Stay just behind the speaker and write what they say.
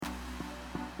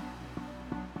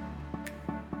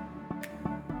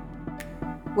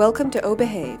Welcome to O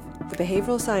Behave, the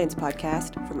behavioral science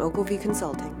podcast from Ogilvy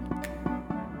Consulting.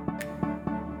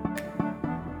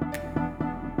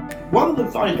 One of the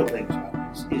vital things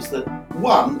about this is that,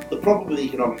 one, the problem with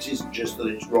economics isn't just that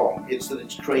it's wrong, it's that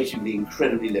it's creatively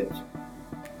incredibly limited.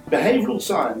 Behavioral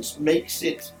science makes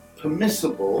it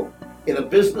permissible in a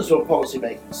business or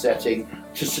policy-making setting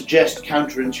to suggest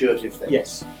counterintuitive things.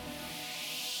 Yes.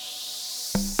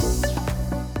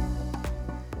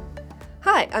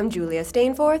 Hi, I'm Julia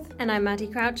Stainforth. And I'm Maddie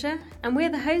Croucher, and we're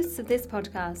the hosts of this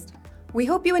podcast. We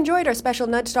hope you enjoyed our special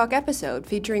Nudge Talk episode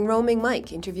featuring Roaming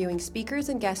Mike interviewing speakers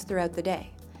and guests throughout the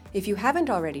day. If you haven't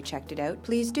already checked it out,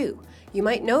 please do. You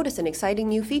might notice an exciting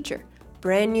new feature,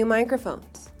 brand new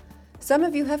microphones. Some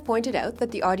of you have pointed out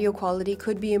that the audio quality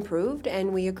could be improved,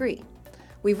 and we agree.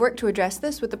 We've worked to address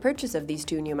this with the purchase of these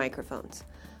two new microphones.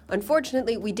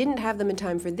 Unfortunately, we didn't have them in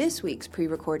time for this week's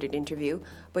pre-recorded interview,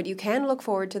 but you can look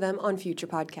forward to them on future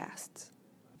podcasts.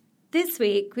 This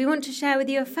week, we want to share with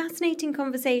you a fascinating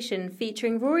conversation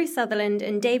featuring Rory Sutherland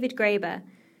and David Graeber.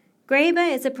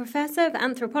 Graeber is a professor of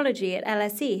anthropology at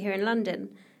LSE here in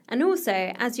London, and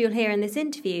also, as you'll hear in this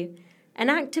interview, an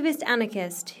activist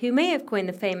anarchist who may have coined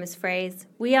the famous phrase,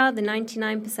 "We are the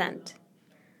 99%.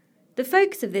 The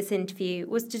focus of this interview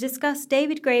was to discuss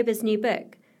David Graeber's new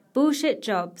book, Bullshit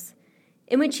Jobs,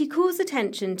 in which he calls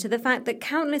attention to the fact that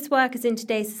countless workers in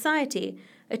today's society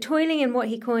are toiling in what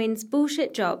he coins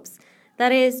bullshit jobs,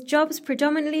 that is, jobs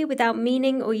predominantly without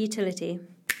meaning or utility.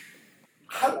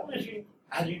 How long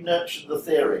had you nurtured the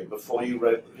theory before you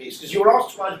wrote the piece? Because you were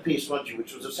asked to write a piece, weren't you,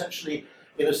 which was essentially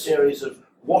in a series of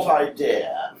what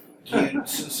idea do you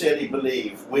sincerely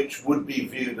believe which would be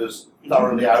viewed as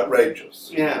thoroughly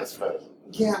outrageous, I suppose.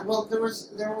 Yeah, well, there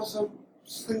was a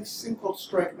thing called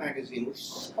Strike Magazine, which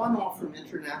spun off from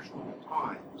International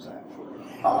Times, actually.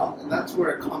 And that's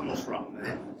where it comes from.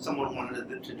 Someone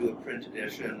wanted to do a print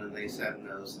edition, and they said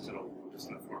no. So they said, "Oh, we're just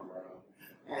going to form our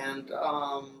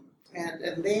own."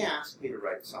 And they asked me to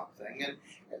write something. And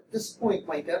at this point,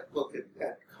 my death book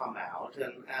had come out,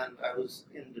 and I was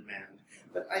in demand.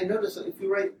 But I noticed that if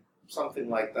you write something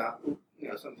like that,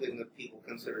 something that people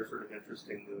consider sort of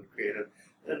interesting and creative,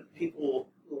 then the world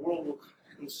will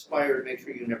conspire to make sure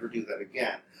you never do that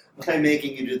again by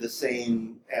making you do the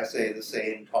same essay, the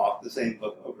same talk, the same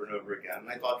book over and over again. And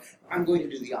I thought, I'm going to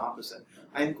do the opposite.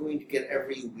 I'm going to get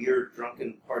every weird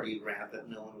drunken party rant that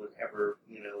no one would ever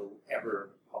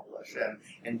publish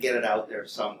and get it out there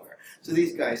somewhere. So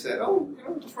these guys said,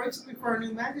 just write something for our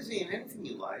new magazine, anything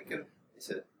you like. And I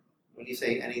said, when you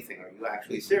say anything, are you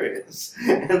actually serious?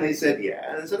 And they said,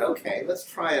 yeah. And I said, okay, let's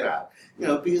try it out.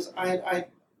 Because I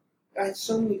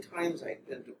so many times I've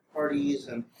been to parties,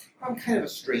 and I'm kind of a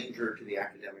stranger to the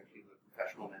academic,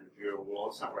 professional, managerial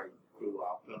world. It's not where I grew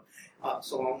up.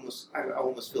 So I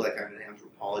almost feel like I'm an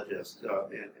anthropologist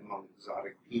among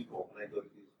exotic people when I go to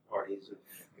these parties of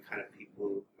the kind of people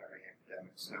who are very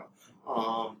academics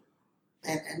now.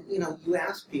 You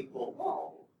ask people,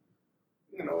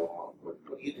 what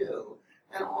do you do?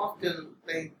 And often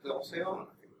they'll say, oh,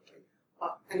 nothing really.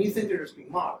 And you think they're just being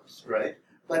modest, right?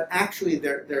 But actually,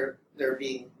 they're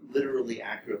being literally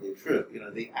accurately true.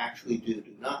 They actually do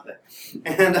nothing.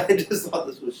 And I just thought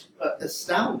this was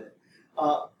astounding.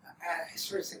 I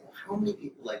started saying, well, how many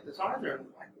people like this are there? And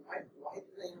why do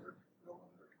they no one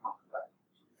ever talk about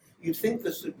it? You'd think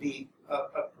this would be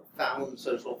a profound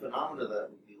social phenomenon that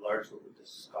would be largely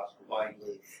discussed,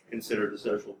 widely considered a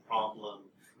social problem.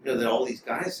 That all these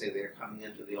guys say they're coming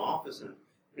into the office and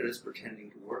they're just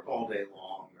pretending to work all day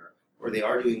long, or they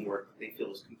are doing work that they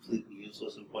feel is completely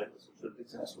useless and pointless and shouldn't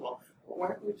exist. Well, why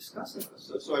aren't we discussing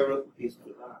this? So I wrote the piece for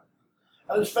that.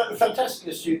 And it's a fantastic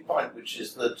astute point, which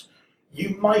is that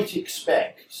you might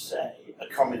expect, say, a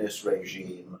communist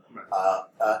regime,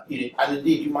 and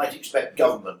indeed you might expect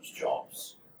government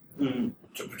jobs to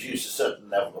produce a certain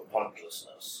level of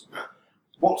pointlessness.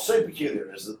 What's so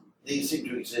peculiar is that these seem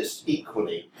to exist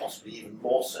equally, possibly even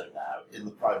more so now, in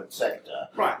the private sector,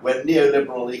 right, when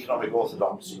neoliberal economic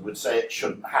orthodoxy would say it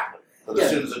shouldn't happen, that as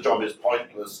soon as a job is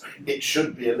pointless, it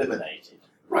should be eliminated.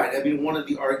 Right. I mean, one of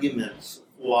the arguments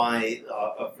why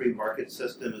a free market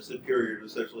system is superior to a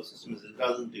socialist system is it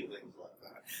doesn't do things like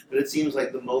that. But it seems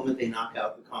like the moment they knock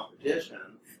out the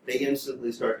competition, they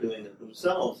instantly start doing it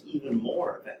themselves, even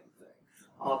more of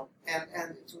anything.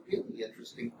 And it's a really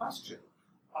interesting question.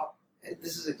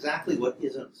 This is exactly what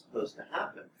isn't supposed to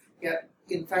happen. Yet,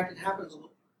 in fact, it happens,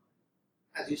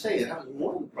 as you say, it happens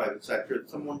more in the private sector.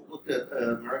 Someone looked at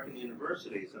American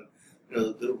universities, and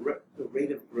the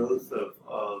rate of growth of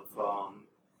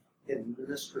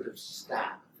administrative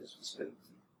staff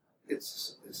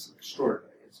it's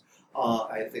extraordinary.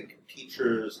 I think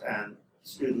teachers and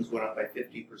students went up by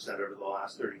 50% over the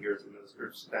last 30 years,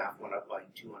 administrative staff went up by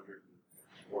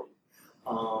 240.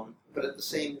 But at the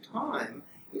same time,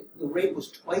 the rate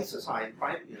was twice as high in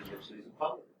private universities and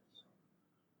public ones.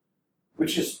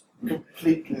 Which is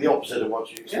completely the opposite of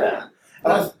what you expect. Yeah.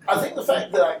 And I think the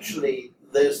fact that actually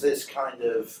there's this kind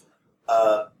of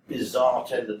bizarre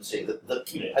tendency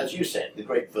that, you know, as you said, the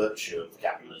great virtue of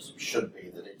capitalism should be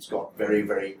that it's got very,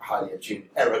 very highly attuned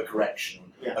error correction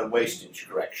and wastage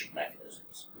correction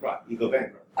mechanisms. Right, you go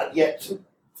bankrupt. And yet,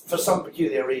 for some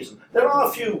peculiar reason, there are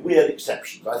a few weird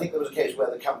exceptions. I think there was a case where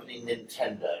the company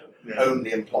Nintendo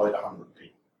only employed 100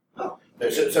 people. Oh.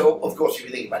 So, of course, if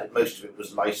you think about it, most of it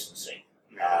was licensing.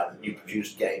 You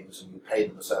produced games and you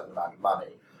paid them a certain amount of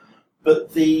money.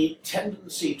 But the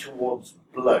tendency towards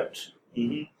bloat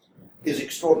is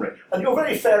extraordinary. And you're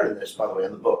very fair in this, by the way,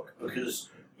 in the book, because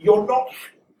you're not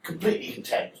completely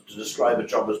content to describe a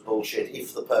job as bullshit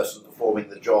if the person performing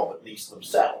the job, at least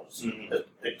themselves,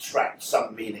 extracts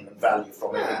some meaning and value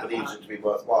from it and believes it to be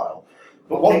worthwhile.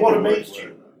 But what amazed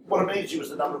you was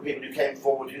the number of people who came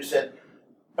forward who said,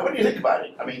 and when you think about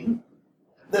it, I mean,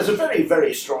 there's a very,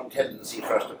 very strong tendency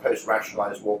for us to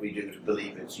post-rationalize what we do to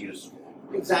believe it's useful.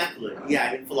 Exactly. Yeah,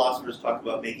 I mean, philosophers talk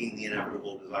about making the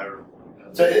inevitable desirable.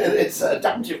 So it's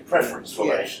adaptive preference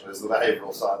formation is the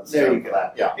behavioral science. There you go.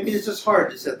 That. Yeah. I mean, it's just hard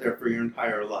to sit there for your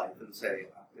entire life and say,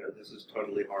 you know, this is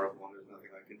totally horrible and there's nothing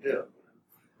I can do.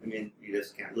 I mean, you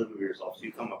just can't live with yourself, so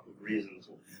you come up with reasons.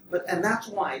 And that's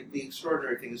why the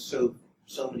extraordinary thing is so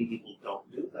many people don't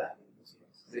do that in this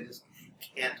case. They just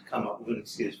can't come up with an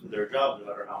excuse for their job, no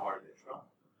matter how hard they try.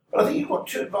 But I think you've got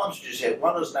two advantages here.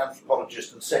 One as an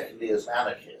anthropologist and secondly as an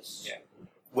anarchist,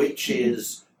 which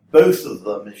is both of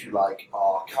them, if you like,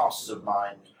 are casts of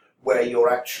mind where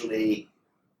you're actually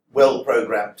well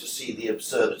programmed to see the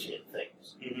absurdity in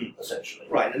things, essentially.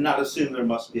 Right, and not assume there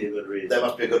must be a good reason. There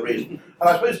must be a good reason. And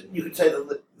I suppose you could say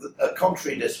that a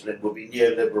contrary discipline would be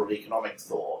neoliberal economic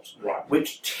thought,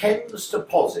 which tends to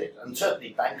posit, and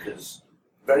certainly bankers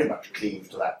very much cleave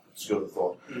to that school of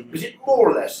thought, because it more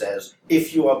or less says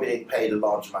if you are being paid a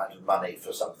large amount of money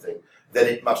for something, then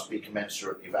it must be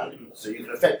commensurately valuable. So you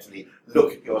can effectively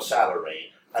look at your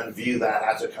salary and view that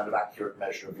as a kind of accurate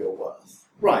measure of your worth.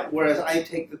 Right, whereas I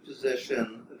take the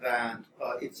position that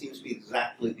it seems to be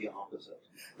exactly the opposite.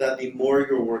 That the more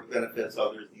your work benefits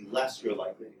others, the less you're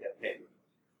likely to get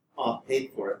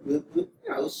paid for it,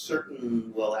 with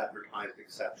certain well-advertised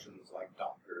exceptions like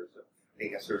doctors. I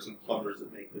guess there are some plumbers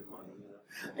that make good money.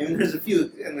 I mean, there's a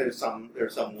few, and there's some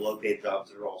low-paid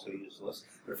jobs that are also useless.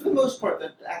 But for the most part,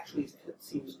 that actually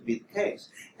seems to be the case.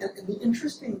 And the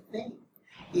interesting thing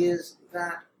is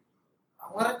that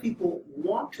a lot of people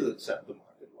want to accept the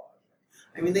market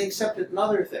logic. I mean, they accept it in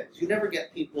other things. You never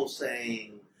get people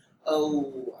saying,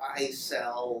 "Oh, I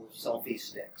sell selfie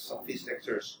sticks. Selfie sticks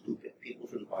are stupid. People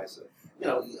shouldn't buy them." You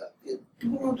know,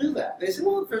 people don't do that. They say,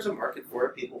 well, if there's a market for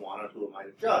it, people want it, who am I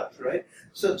to judge, right?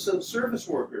 So service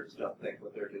workers don't think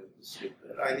what they're doing is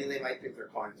stupid. I mean, they might think their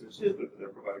clients are stupid, but they're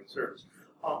providing service.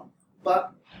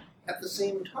 But at the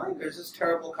same time, there's this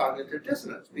terrible cognitive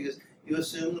dissonance, because you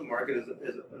assume the market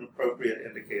is an appropriate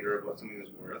indicator of what something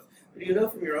is worth, but you know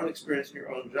from your own experience in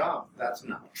your own job, that's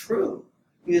not true.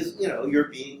 Because, you know, you're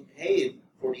being paid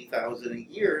 $40,000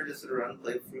 a year to sit around and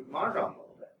play fruit mahjong all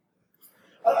day.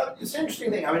 It's an interesting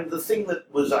thing. I mean, the thing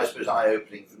that was, I suppose,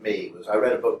 eye-opening for me was I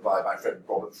read a book by my friend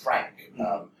Robert Frank.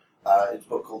 It's a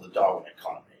book called The Darwin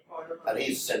Economy. And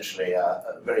he's essentially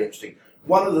very interesting.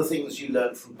 One of the things you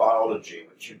learn from biology,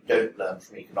 which you don't learn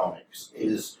from economics,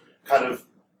 is kind of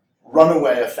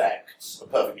runaway effects are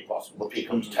perfectly possible. The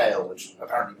peacock's tail, which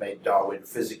apparently made Darwin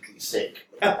physically sick,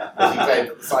 as he claimed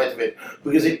at the sight of it,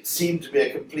 because it seemed to be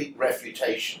a complete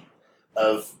refutation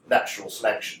of natural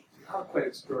selection. How quite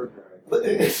extraordinary.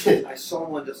 I saw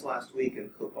one just last week in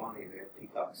Kobani. They had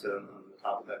peacocks on the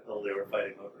top of that hill they were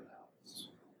fighting over now.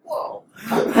 Whoa!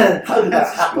 How did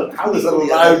that happen? How was it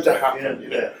allowed to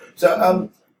happen?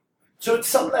 So at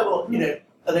some level, you know,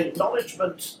 an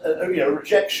acknowledgement, a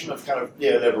rejection of kind of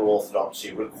neoliberal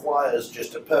orthodoxy requires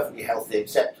just a perfectly healthy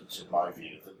acceptance, in my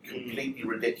view, that completely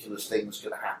ridiculous things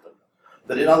can happen.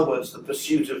 That, in other words, the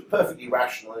pursuit of perfectly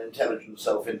rational and intelligent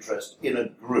self-interest in a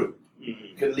group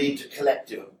can lead to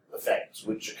collective effects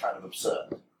which are kind of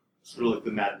absurd. It's really like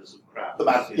the madness of crap.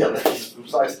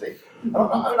 Precisely.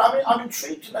 I'm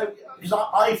intrigued to know, because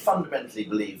I fundamentally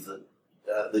believe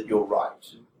that you're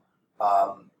right.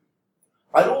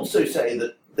 I'd also say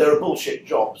that there are bullshit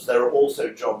jobs. There are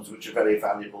also jobs which are very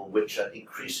valuable, which are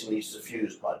increasingly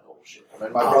suffused by bullshit. I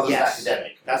mean, my brother's an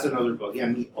academic. That's another book.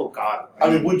 Yeah, oh God. I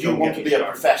mean, would you want to be a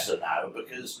professor now?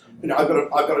 Because I've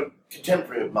got a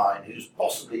contemporary of mine who's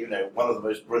possibly, one of the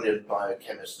most brilliant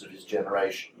biochemists of his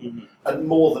generation, Mm-hmm. and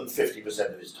more than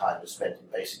 50% of his time is spent in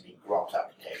basically grant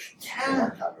applications. Yeah. Of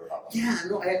one kind or another. Yeah,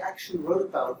 no, I actually wrote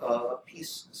about a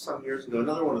piece some years ago,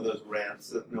 another one of those rants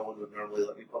that no one would normally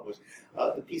let me publish.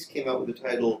 The piece came out with the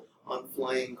title On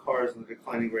Flying Cars and the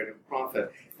Declining Rate of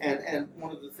Profit. And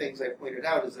one of the things I pointed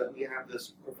out is that we have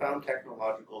this profound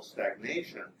technological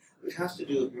stagnation, which has to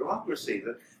do with bureaucracy.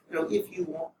 That, if you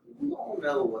want, we all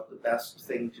know what the best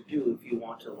thing to do if you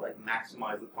want to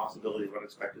maximize the possibility of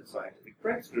unexpected scientific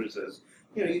breakthroughs is.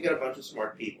 You get a bunch of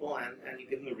smart people and you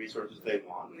give them the resources they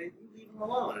want and they leave them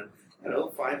alone. And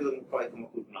 5 of them will probably come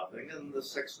up with nothing, and the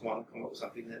 6th one come up with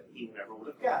something that you never would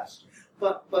have guessed.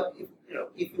 But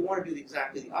if you want to do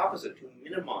exactly the opposite, to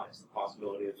minimize the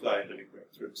possibility of scientific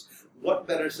breakthroughs, what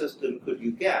better system could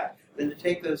you get than to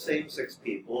take those same 6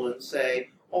 people and say,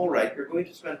 all right, you're going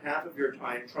to spend half of your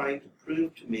time trying to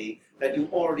prove to me that you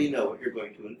already know what you're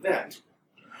going to invent.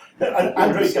 And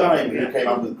Andrew Geim, who came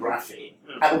up with graphene,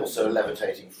 and also a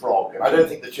levitating frog. And I don't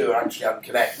think the two are actually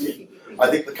unconnected. I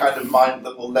think the kind of mind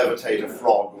that will levitate a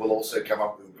frog will also come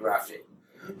up with graphene.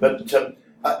 But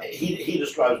he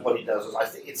describes what he does as, I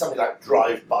think it's something like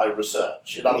drive-by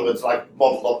research. In other words, like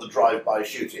modelled on the drive-by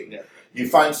shooting. Yeah. You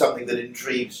find something that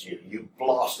intrigues you, you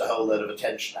blast a whole load of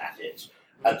attention at it,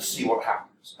 and see what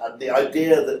happens. And the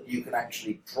idea that you can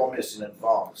actually promise in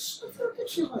advance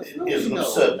is an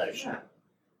absurd notion.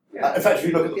 Yeah. In fact, if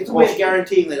you look at It's a way of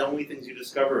guaranteeing that only things you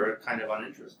discover are kind of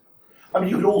uninteresting. I mean,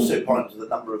 you could also point to the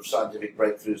number of scientific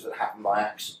breakthroughs that happen by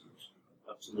accident.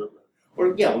 Absolutely. Or,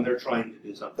 when they're trying to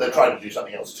do something. They're trying to do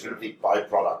something else. It's a complete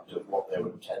byproduct of what they were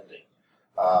intending.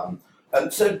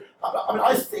 And so,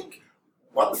 I think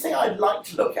one thing I'd like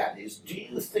to look at is, do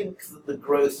you think that the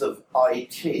growth of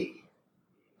IT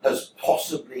has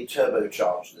possibly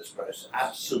turbocharged this process?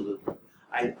 Absolutely.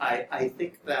 I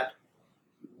think that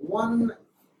one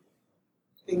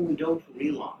thing we don't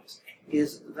realize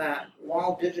is that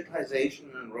while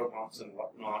digitization and robots and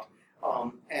whatnot,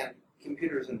 and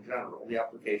computers in general, the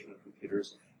application of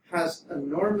computers, has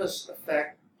enormous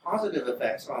positive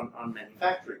effects on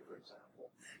manufacturing, for example.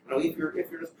 If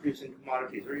you're just producing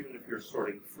commodities, or even if you're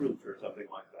sorting fruit or something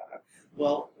like that,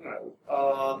 well,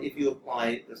 if you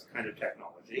apply this kind of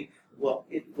technology, well,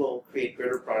 it will create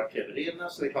greater productivity, and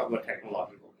thus they talk about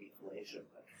technological deflation.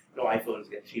 iPhones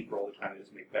get cheaper all the time, they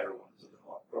just make better ones, and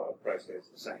the price stays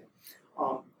the same.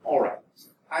 All right,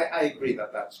 I agree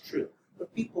that that's true.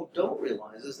 What people don't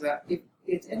realize is that if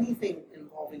it's anything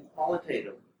involving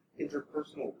qualitative,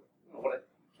 interpersonal,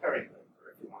 caring,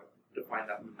 or if you want to define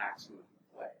that in the maximum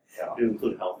way, to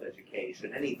include health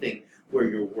education, anything where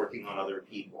you're working on other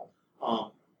people.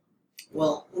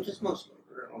 Which is mostly,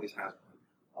 or it always has been.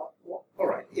 All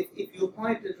right, if you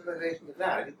apply digitization to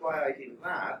that, if you apply IT to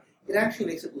that, it actually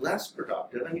makes it less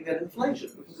productive, and you get inflation,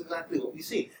 which is exactly what we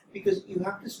see. Because you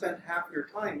have to spend half your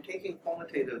time taking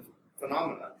qualitative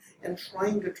phenomena and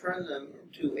trying to turn them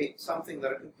into something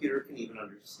that a computer can even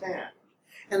understand.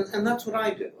 And that's what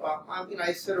I do.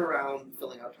 I sit around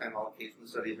filling out time allocation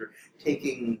studies or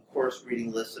taking course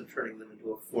reading lists and turning them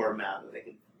into a format that they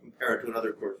can compare it to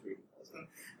another course reading list. And,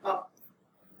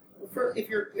 if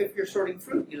you're sorting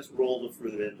fruit, you just roll the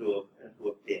fruit into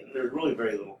a bin. There's really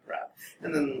very little prep,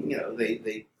 and then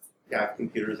they have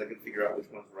computers that can figure out which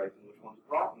one's ripe and which one's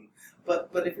rotten. But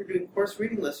if you're doing course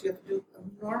reading lists, you have to do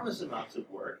enormous amounts of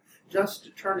work just to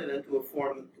turn it into a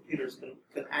form that computers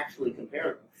can actually compare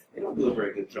them. They don't do a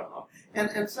very good job.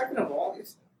 And second of all,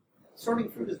 sorting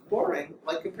fruit is boring.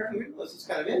 Like comparing reading lists is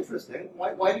kind of interesting.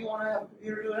 Why do you want to have a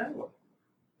computer do it anyway?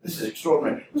 This is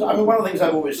extraordinary. So, one of the things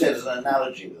I've always said as an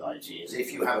analogy with IT is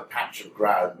if you have a patch of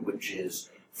ground which is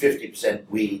 50%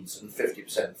 weeds and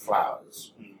 50%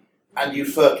 flowers, and you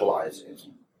fertilize it,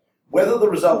 whether the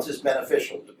result is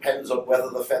beneficial depends on whether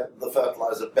the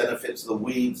fertilizer benefits the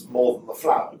weeds more than the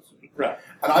flowers. Right.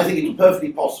 And I think it's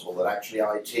perfectly possible that actually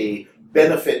IT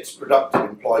benefits productive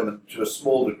employment to a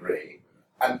small degree,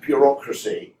 and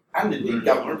bureaucracy, and indeed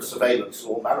government surveillance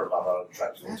and all manner of other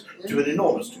attractions to an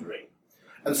enormous degree.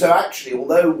 And so actually,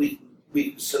 although we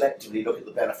selectively look at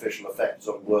the beneficial effects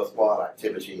of worthwhile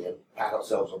activity and pat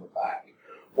ourselves on the back,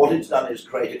 what it's done is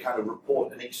create a kind of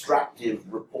an extractive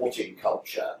reporting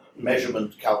culture,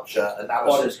 measurement culture,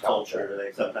 analysis culture.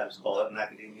 They sometimes call it in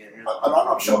academia. And I'm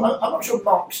not sure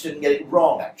Marx didn't get it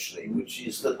wrong, actually, which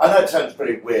is that, I know it sounds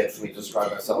very weird for me to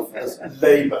describe myself as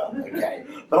labour, okay,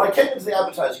 but I came into the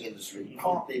advertising industry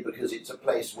partly because it's a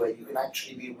place where you can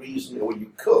actually be reasonably, or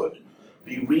you could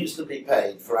be reasonably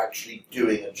paid for actually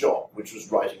doing a job, which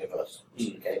was writing a verse.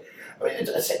 Okay,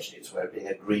 essentially it's a way of being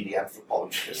a greedy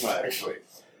anthropologist, actually.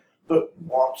 But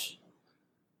what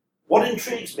What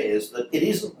intrigues me is that it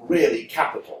isn't really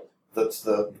capital that's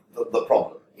the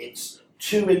problem. It's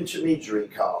two intermediary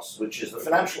castes, which is the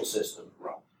financial system,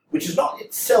 which is not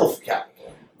itself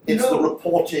capital. It's the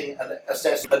reporting and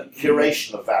assessment and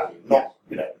curation of value, not,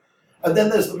 And then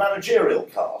there's the managerial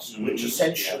caste, which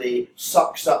essentially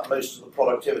sucks up most of the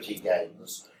productivity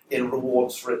gains in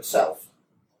rewards for itself.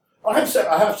 I have to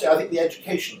say, I think the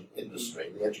education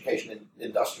industry, the education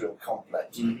industrial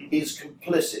complex, is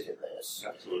complicit in this.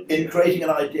 Absolutely. In creating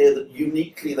an idea that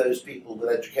uniquely those people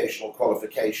with educational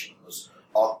qualifications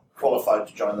are qualified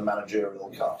to join the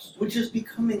managerial caste. Which is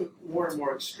becoming more and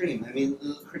more extreme. I mean,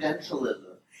 the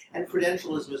credentialism. And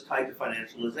credentialism is tied to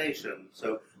financialization.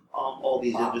 So all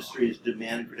these industries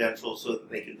demand credentials so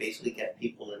that they can basically get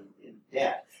people in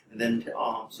debt. And then,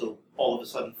 so all of a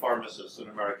sudden, pharmacists in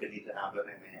America need to have an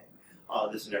MA.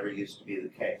 This never used to be the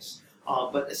case.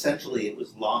 But essentially, it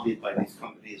was lobbied by these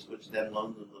companies, which then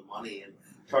loaned them the money and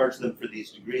charged them for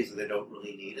these degrees that they don't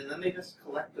really need. And then they just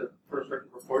collect it for a certain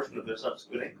proportion of their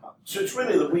subsequent income. So it's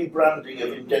really the rebranding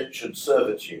of indentured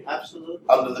servitude. Absolutely.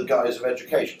 Under the guise of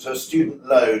education. So a student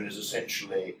loan is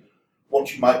essentially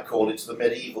what you might call it's the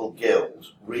medieval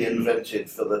guild, reinvented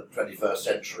for the 21st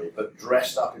century, but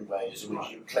dressed up in ways in which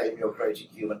you claim you're creating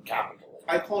human capital.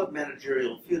 I call it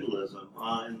managerial feudalism.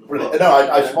 In the Brilliant. book. No,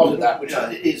 I spotted that, which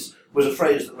was a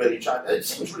phrase that really chimed. It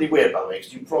seems really weird, by the way,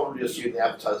 because you probably assume the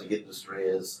advertising industry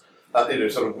is,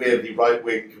 sort of weirdly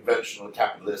right-wing, conventional, and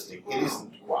capitalistic. It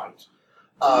isn't quite.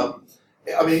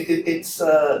 It's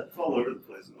all over the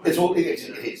place. It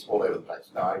is all over the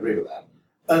place. No, I agree with that.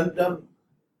 And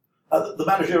the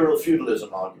managerial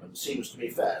feudalism argument seems to be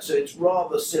fair. So it's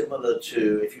rather similar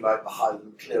to, if you like, the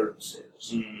Highland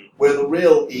clearances, where the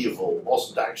real evil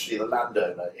wasn't actually the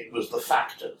landowner, it was the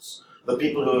factors. The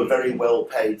people who were very well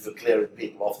paid for clearing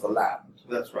people off the land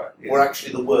That's right. Yeah. were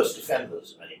actually the worst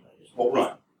offenders in many ways. What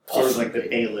was Sort of like the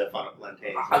bailiff on a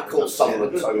plantation. I'm called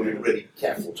Sutherland, so I'm going to be really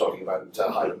careful talking about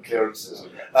Highland clearances.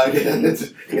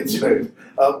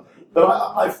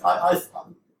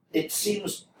 It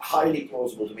seems highly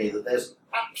plausible to me that there's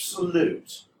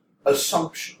absolute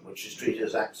assumption, which is treated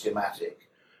as axiomatic,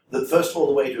 that first of all,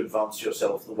 the way to advance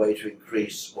yourself, the way to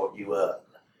increase what you earn,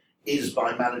 is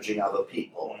by managing other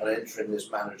people and entering this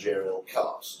managerial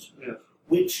caste,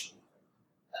 which,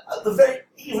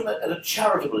 even at a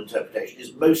charitable interpretation,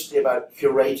 is mostly about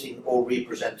curating or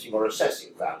representing or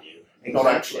assessing value, not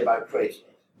actually about creating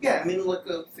it. Yeah, I mean,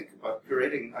 think about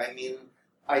curating. I mean,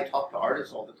 I talk to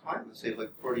artists all the time and say,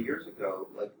 40 years ago,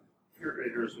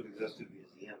 curators would exist in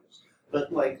museums.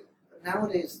 But,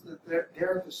 nowadays,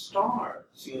 they're the stars,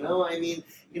 I mean,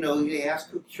 they ask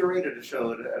who curated a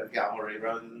show at a gallery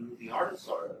rather than who the artists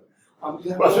are. Well,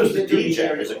 I suppose the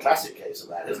DJ is a classic case of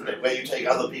that, isn't it? Where you take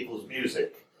other people's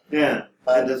music. Yeah,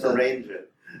 and just arrange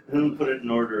it and put it in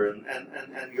order, and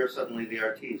you're suddenly the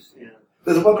artiste. Yeah.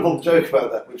 There's a wonderful joke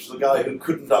about that, which is a guy who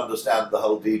couldn't understand the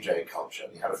whole DJ culture.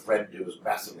 He had a friend who was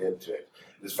massively into it.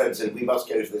 His friend said, "We must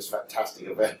go to this fantastic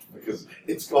event because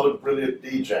it's got a brilliant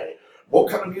DJ."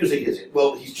 "What kind of music is it?"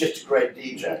 "Well, he's just a great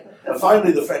DJ." And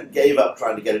finally the friend gave up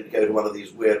trying to get him to go to one of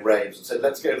these weird raves and said,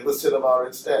 "Let's go to the cinema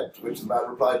instead." To which the man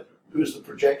replied, "Who's the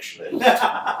projectionist?"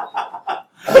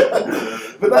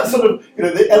 But that's sort of,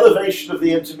 the elevation of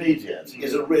the intermediate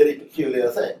is a really peculiar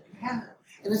thing. Yeah,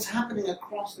 and it's happening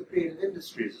across the creative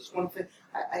industries. It's one thing,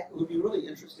 it would be really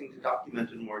interesting to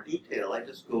document in more detail. I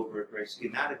just go over it very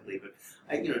schematically, but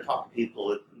I talk to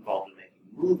people involved in making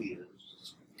movies.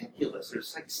 It's ridiculous.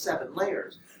 There's 7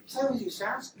 layers. So I always used to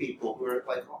ask people who are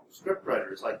script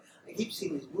writers, I keep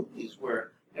seeing these movies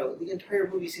where the entire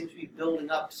movie seems to be building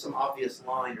up to some obvious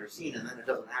line or scene, and then it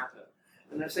doesn't happen.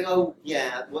 And they're saying, "Oh,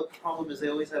 yeah, what the problem is they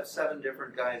always have 7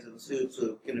 different guys in suits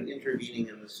who intervening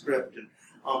in the script, and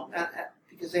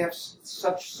because they have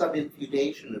such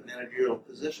sub-infeudation of managerial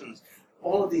positions,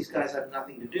 all of these guys have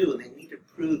nothing to do, and they need to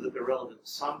prove that they're relevant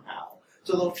somehow.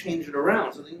 So they'll change it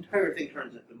around, so the entire thing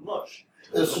turns into mush."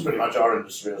 This is pretty much our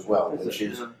industry as well, which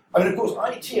is, of course,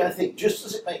 IT, I think, just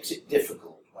as it makes it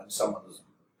difficult when someone's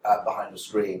behind a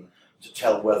screen to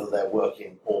tell whether they're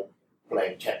working or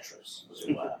playing Tetris, as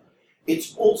it were,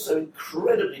 it's also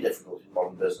incredibly difficult in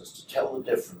modern business to tell the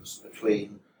difference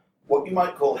between what you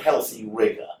might call healthy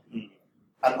rigor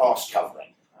and arse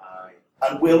covering.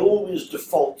 And we'll always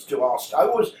default to arse.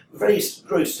 Very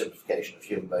gross simplification of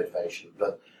human motivation,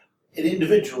 but in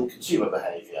individual consumer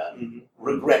behaviour,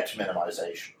 regret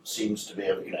minimization seems to be,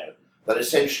 that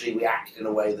essentially we act in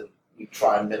a way that we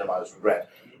try and minimize regret.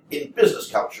 In business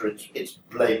culture, it's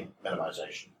blame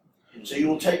minimization. So you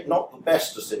will take not the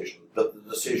best decision, but the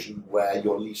decision where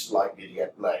you're least likely to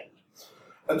get blamed.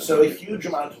 And so a huge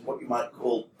amount of what you might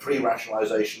call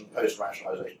pre-rationalization,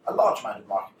 post-rationalization, a large amount of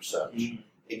market research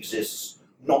exists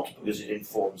not because it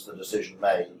informs the decision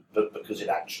made, but because it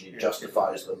actually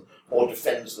justifies them or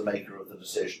defends the maker of the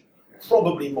decision.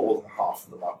 Probably more than half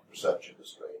of the market research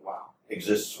industry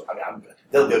exists. I mean,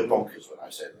 they'll go bonkers when I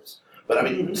say this. But I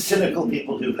mean, cynical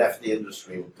people who've left the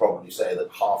industry would probably say that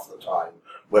half the time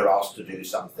we're asked to do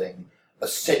something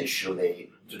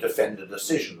essentially to defend a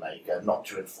decision maker, not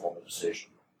to inform a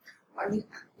decision. I mean,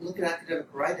 look at academic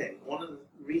writing. One of the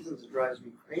reasons it drives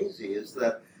me crazy is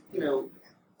that,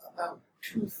 about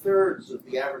 2/3 of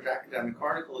the average academic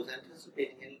article is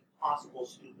anticipating any possible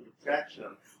stupid objection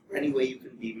or any way you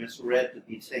can be misread to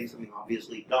be saying something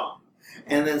obviously dumb.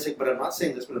 And then say, but I'm not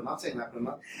saying this, but I'm not saying that, but I'm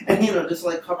not. And, just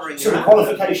like covering. So the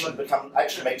qualification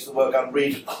actually makes the work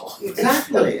unreadable.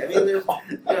 Exactly. I mean, there's,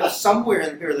 somewhere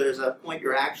in here there's a point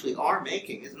you actually are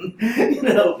making, isn't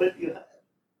but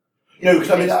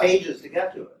because I mean, pages to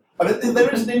get to it. I mean,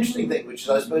 there is an interesting thing, which is,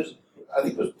 I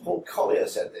think it was Paul Collier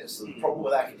said this, that the problem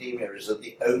with academia is that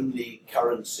the only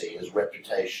currency is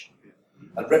reputation.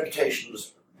 And reputation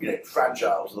is,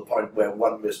 fragile to the point where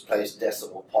one misplaced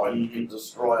decimal point can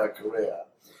destroy a career.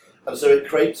 And so it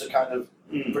creates a kind of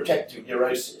protective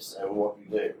neurosis over what you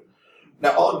do.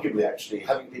 Now, arguably, actually,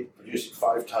 having been producing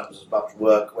 5 times as much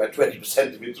work where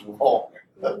 20% of it's wrong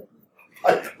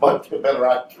might be a better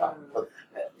outcome. But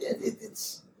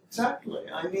it's exactly.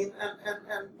 I mean,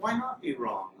 and why not be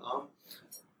wrong?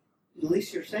 At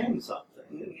least you're saying something.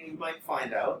 You might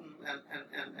find out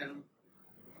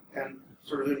and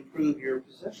sort of improve your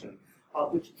position,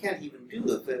 which you can't even do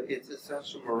if it's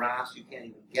such a morass. You can't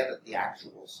even get at the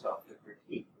actual stuff to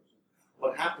critique.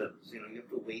 What happens? You have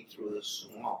to wade through the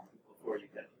swamp before you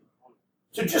get to the point.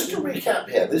 So just to recap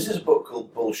here, this is a book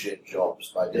called Bullshit Jobs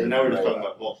by David. Now we're just talking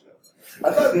about bullshit.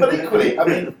 But equally, I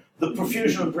mean, the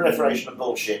profusion and proliferation of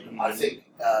bullshit, I think,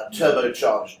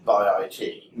 turbocharged by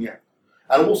IT. Yeah.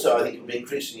 And also, I think it'll be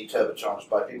increasingly turbocharged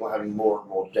by people having more and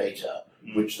more data,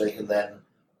 which they can then,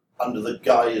 under the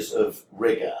guise of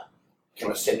rigor,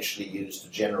 can essentially use to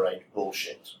generate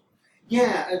bullshit.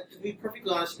 Yeah, to be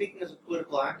perfectly honest, speaking as a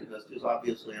political activist who's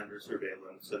obviously under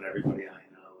surveillance, and everybody I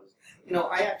know is,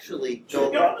 I actually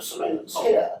don't. You're under surveillance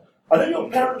here. I know your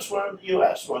parents were in the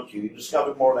US, weren't you? You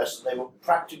discovered more or less that they were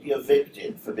practically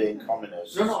evicted for being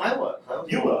communists. No, I was.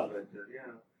 You were? Evicted,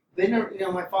 yeah. They never,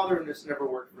 my father just never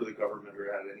worked for the government or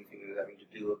had anything having to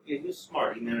do with. He was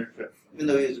smart. He managed to, even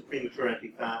though he was a premature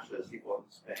anti-fascist, he fought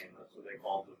in Spain. That's what they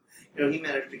called him. He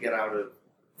managed to get out of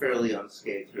fairly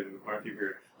unscathed through the McCarthy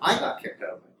period. I got kicked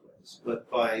out of my place, but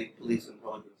by police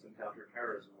intelligence and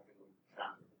counterterrorism,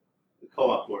 the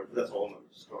co-op board. That's a whole other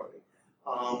story.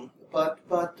 I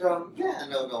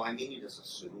mean, you just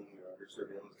assume you're under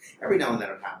surveillance. Every now and then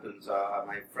it happens.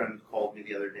 My friend called me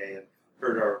the other day and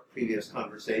heard our previous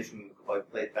conversation. I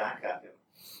played back at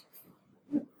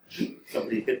him.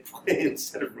 Somebody hit play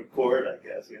instead of record, I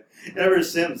guess. Yeah. And ever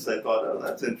since, I thought, oh,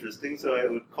 that's interesting. So I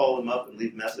would call him up and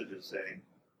leave messages saying,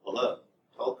 hello,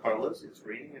 tell Carlos it's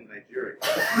raining in Nigeria.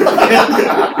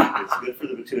 It's good for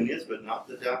the petunias, but not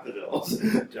the daffodils.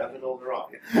 Daffodils are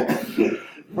off.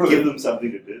 Give them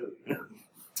something to do.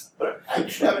 But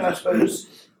actually, I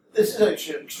suppose this is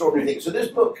actually an extraordinary thing. So this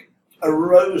book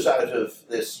arose out of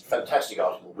this fantastic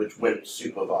article which went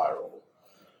super viral.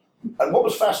 And what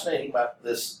was fascinating about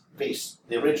this piece,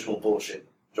 the original Bullshit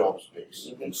Jobs piece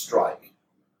in Strike,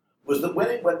 was that when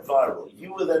it went viral,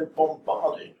 you were then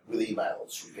bombarded with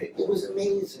emails from people. It was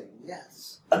amazing,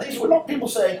 yes. And these were not people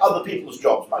saying other people's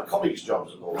jobs, my colleagues'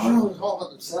 jobs and all that. No, it was all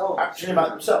about themselves. Actually about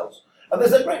themselves. And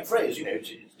there's that great phrase,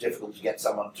 it's difficult to get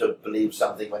someone to believe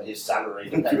something when his salary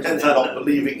depends on not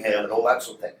believing him and all that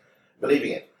sort of thing.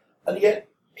 Believing it. And yet,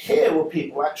 here were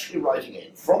people actually writing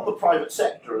in, from the private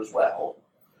sector as well.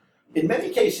 In many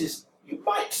cases, you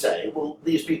might say, well,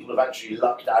 these people have actually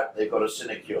lucked out, they've got a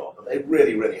sinecure, but they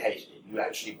really, really hated it. You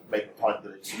actually make the point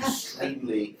that it's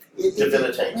extremely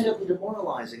debilitating. It's incredibly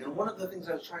demoralizing. And one of the things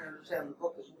I was trying to understand in the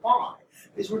book is why.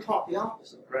 Because we're taught the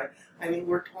opposite, right? I mean,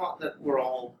 we're taught that we're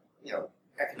all,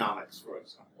 economics, for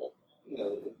example,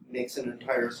 makes an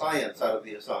entire science out of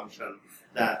the assumption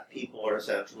that people are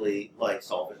essentially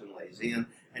selfish and lazy, and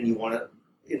you want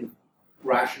to.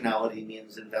 Rationality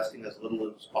means investing as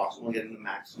little as possible and getting the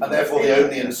maximum. And therefore the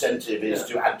only incentive is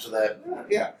to add to their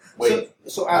wage.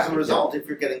 So as a result, if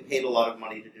you're getting paid a lot of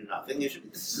money to do nothing, you should be,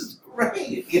 this is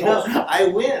great, I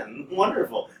win,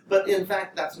 wonderful. But in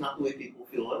fact, that's not the way people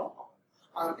feel at all.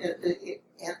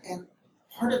 And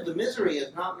part of the misery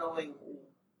is not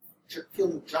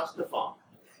feeling justified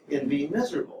in being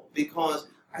miserable, because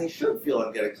I should feel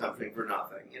I'm getting something for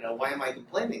nothing. Why am I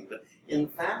complaining? But in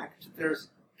fact, there's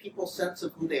people's sense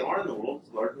of who they are in the world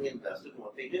is largely invested in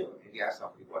what they do. If you ask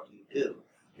somebody, what do you do?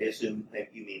 They assume that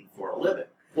you mean for a living.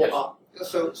 Yes.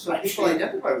 So people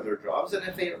identify with their jobs, and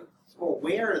if they are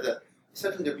aware that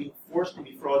essentially they're being forced to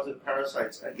be frauds and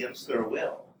parasites against their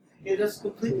will, it just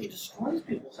completely destroys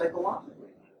people psychologically.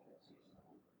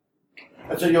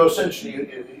 And so you're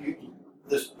essentially,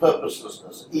 this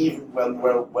purposelessness, even when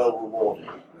well rewarded.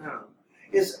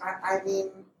 I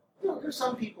mean, there's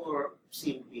some people who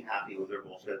seem to be happy with their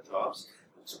bullshit jobs.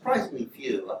 Surprisingly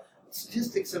few.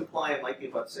 Statistics imply it might be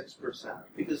about 6%,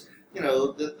 because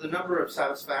the number of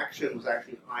satisfaction was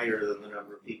actually higher than the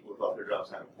number of people who thought their jobs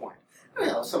had a point.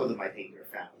 Some of them might hate their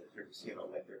families, or just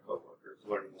like their coworkers,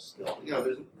 learning a skill.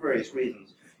 There's various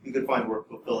reasons you could find work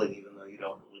fulfilling, even though you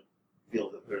don't really feel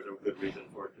that there's a good reason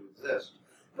for it to exist.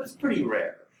 But it's pretty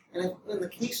rare. And in the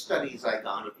case studies I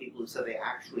got of people who said they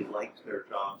actually liked their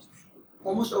jobs,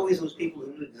 almost always those people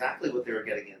who knew exactly what they were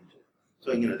getting into.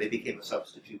 So, they became a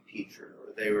substitute teacher,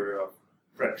 or they were a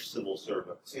French civil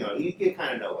servant. You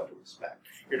kind of know what to expect.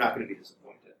 You're not going to be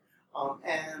disappointed.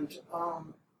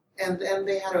 And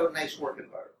they had a nice work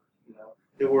environment.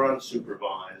 They were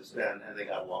unsupervised, and they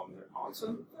got along with their colleagues.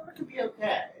 So that could be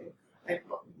okay.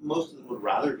 Most of them would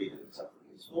rather be doing something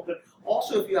useful, but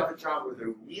also if you have a job where they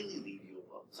really leave you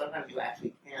alone, sometimes you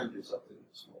actually can do something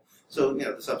useful. So,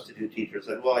 the substitute teacher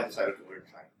said, well, I decided to learn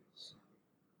Chinese.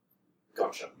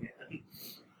 Gotcha. Yeah.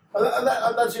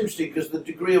 And that's interesting, because the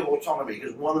degree of autonomy,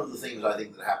 because one of the things I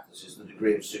think that happens is the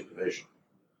degree of supervision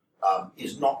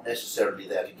is not necessarily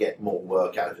there to get more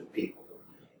work out of people.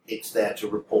 It's there to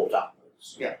report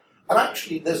upwards. Yeah. And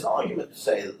actually, there's an argument to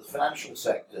say that the financial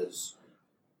sector's,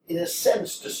 in a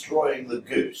sense, destroying the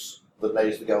goose that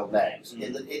lays the golden eggs,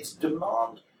 in that its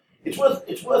demand. It's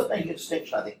worth making a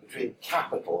distinction, I think, between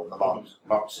capital in the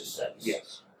Marxist sense,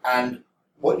 Yes, and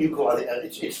what you call, I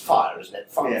think, it's FIRE, isn't it?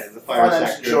 the fire Finance,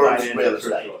 sector, insurance, finance, real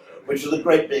estate, which is a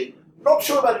great big. Not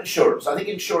sure about insurance. I think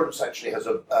insurance actually has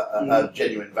a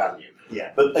genuine value.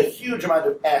 Yeah. But a huge amount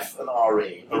of F and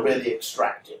RE are really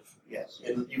extractive. Yes.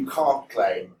 In that you can't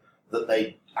claim that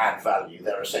they add value.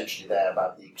 They're essentially there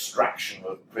about the extraction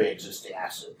of pre-existing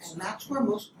assets. And that's where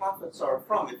most profits are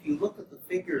from. If you look at the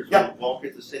figures Yeah. of Wall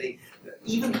Street, the city,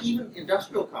 even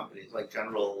industrial companies like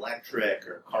General Electric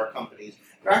or car companies,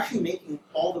 they're actually making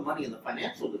all the money in the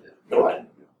financial division. You're right.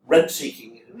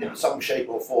 Rent-seeking in some shape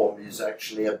or form is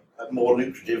actually a more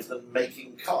lucrative than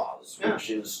making cars, which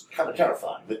is kind of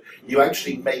terrifying. But you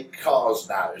actually make cars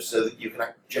now so that you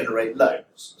can generate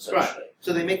loans, essentially. Right.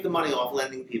 So they make the money off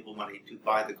lending people money to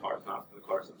buy the cars, not for the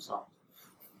cars themselves.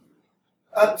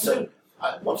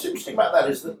 What's interesting about that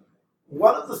is that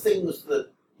one of the things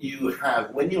that you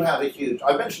have, when you have a huge...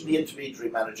 I mentioned the intermediary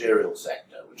managerial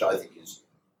sector, which I think is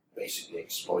basically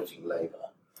exploiting labour.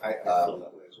 I feel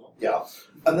that way as well. Yeah.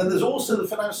 And then there's also the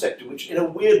finance sector, which in a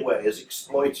weird way is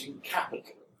exploiting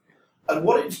capital. And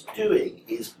what it's doing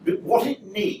is, what it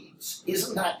needs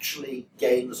isn't actually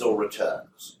gains or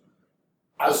returns,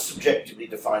 as subjectively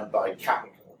defined by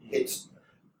capital. It's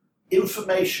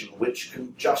information which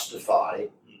can justify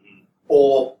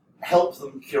or help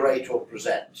them curate or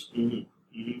present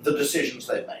the decisions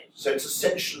they've made. So it's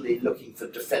essentially looking for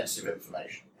defensive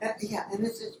information. And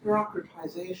it's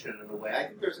bureaucratization in a way. I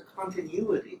think there's a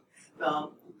continuity.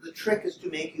 The trick is to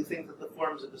make you think that the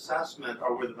forms of assessment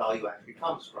are where the value actually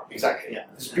comes from. Exactly. Yeah.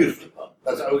 It's beautifully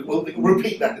put. We'll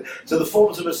repeat that. So the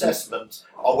forms of assessment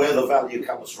are where the value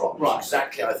comes from. Right. It's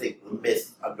exactly, I think, the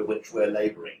myth under which we're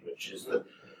labouring, which is that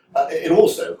it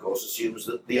also, of course, assumes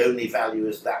that the only value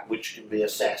is that which can be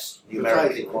assessed,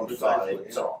 numerically quantified,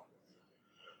 and so on.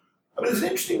 I mean, it's an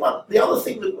interesting one. The other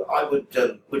thing that I would,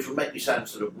 which would make me sound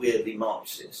sort of weirdly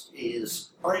Marxist,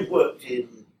 is I've worked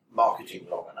in marketing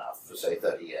long enough, for say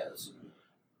 30 years,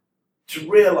 to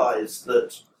realise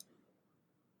that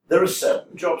there are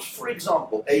certain jobs, for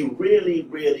example, a really,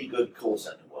 really good call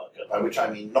centre worker, by which I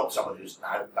mean not someone who's an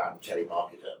outbound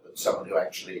telemarketer, but someone who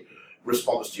actually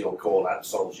responds to your call and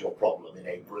solves your problem in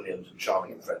a brilliant and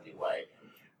charming and friendly way.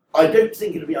 I don't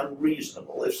think it would be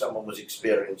unreasonable if someone was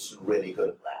experienced and really good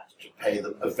at that to pay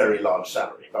them a very large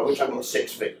salary, by which I mean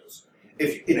 6 figures.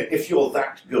 If you're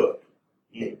that good.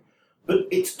 But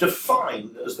it's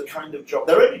defined as the kind of job.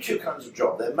 There are only 2 kinds of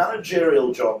job. They're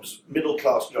managerial jobs,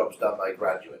 middle-class jobs done by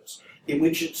graduates, in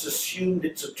which it's assumed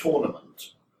it's a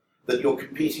tournament, that you're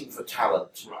competing for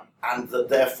talent, and that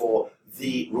therefore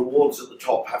the rewards at the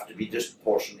top have to be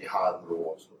disproportionately higher than the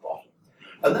rewards at the bottom.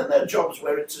 And then there are jobs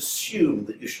where it's assumed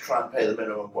that you should try and pay the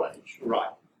minimum wage. Right.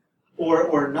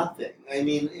 Or nothing. I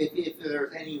mean, if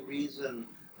there's any reason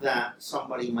that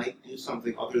somebody might do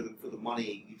something other than for the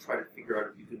money, you try to figure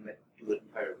out if you can do it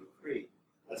entirely free.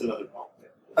 That's another problem.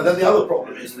 And then the other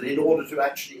problem is that in order to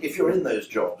actually, if you're in those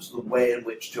jobs, the way in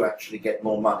which to actually get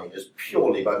more money is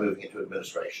purely by moving into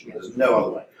administration. There's no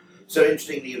other way. So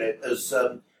interestingly, as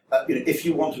if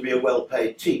you want to be a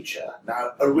well-paid teacher,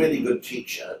 now a really good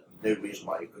teacher, no reason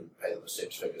why you couldn't pay them a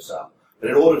six-figure sum. But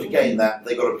in order to gain that,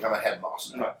 they've got to become a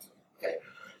headmaster. Right. Okay.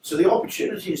 So the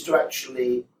opportunities to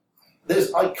actually,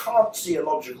 I can't see a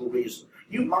logical reason.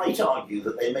 You might argue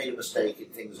that they made a mistake in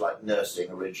things like nursing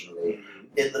originally,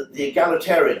 in that the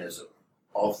egalitarianism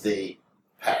of the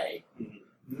pay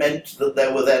meant that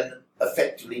there were then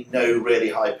effectively no really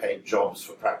high-paid jobs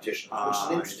for practitioners, which is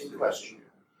an interesting question.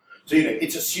 So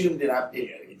it's assumed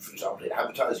for example, in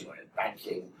advertising or in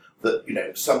banking,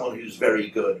 that someone who's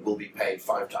very good will be paid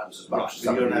 5 times as much as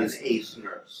someone who's an ace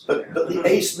nurse. But the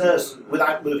ace nurse,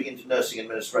 without moving into nursing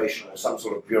administration or some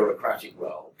sort of bureaucratic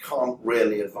role, can't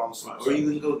really advance themselves. Or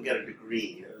you can go and get a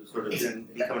degree, sort of then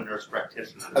become a nurse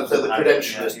practitioner. And so the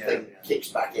credentialist thing kicks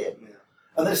back in. Yeah.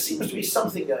 And there seems to be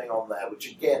something going on there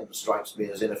which again strikes me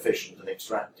as inefficient and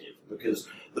extractive, because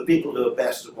the people who are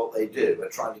best at what they do are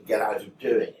trying to get out of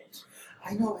doing it.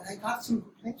 I know, and I got some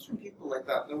complaints from people like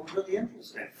that that were really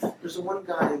interesting. There's one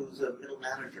guy who's a middle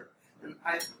manager, and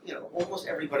almost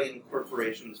everybody in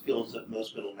corporations feels that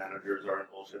most middle managers are in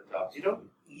bullshit jobs. You don't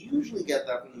usually get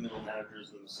that from the middle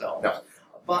managers themselves, no.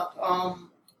 But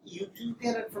you do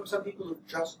get it from some people who've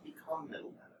just become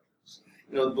middle managers.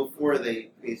 Before they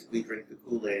basically drink the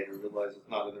Kool-Aid or realize it's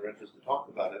not in their interest to talk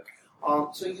about it.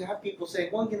 So you have people saying,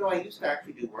 well, I used to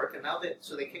actually do work, and now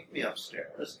they kicked me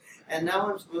upstairs, and now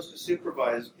I'm supposed to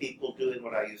supervise people doing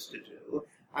what I used to do.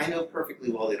 I know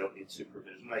perfectly well they don't need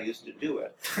supervision. I used to do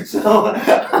it. So,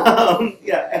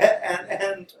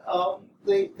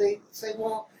 they say,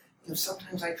 well,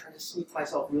 sometimes I try to sneak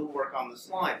myself real work on the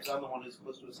slide, because I'm the one who's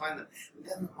supposed to assign them. But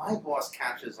then my boss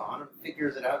catches on and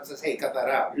figures it out and says, hey, cut that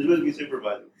out. You're supposed to be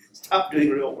supervising. Stop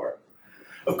doing real work.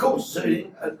 Of course, so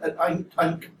I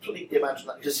completely imagine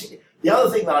that. Because the other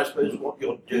thing that I suppose what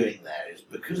you're doing there is,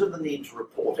 because of the need to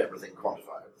report everything,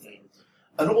 quantify everything,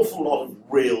 an awful lot of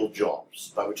real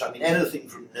jobs, by which I mean anything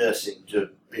from nursing to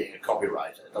being a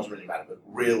copywriter, it doesn't really matter, but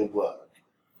real work,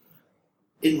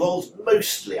 involves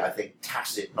mostly, I think,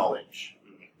 tacit knowledge.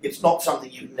 It's not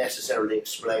something you can necessarily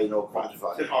explain or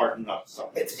quantify. It's an art and not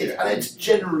something. And it's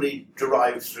generally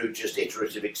derived through just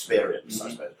iterative experience, I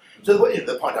suppose. So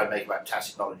the point I make about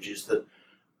tacit knowledge is that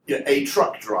a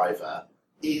truck driver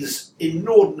is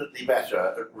inordinately better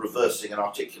at reversing an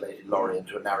articulated lorry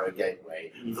into a narrow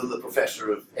gateway than the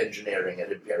professor of engineering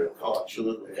at Imperial College.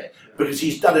 Absolutely. Okay? Because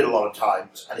he's done it a lot of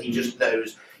times, and he just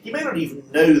knows. He may not even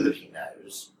know that he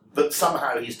knows, but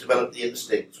somehow he's developed the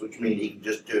instincts which mean he can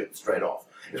just do it straight off.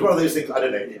 It's one of those things, I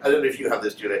don't know if you have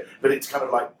this, Julia, but it's kind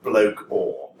of like bloke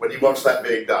awe. When you watch that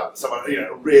being done, someone,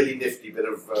 a really nifty bit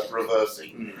of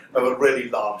reversing of a really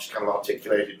large kind of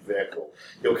articulated vehicle,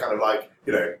 you're kind of like,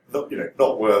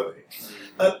 not worthy.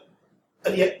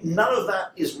 And yet none of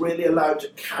that is really allowed to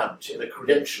count in a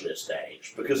credentialist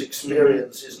age, because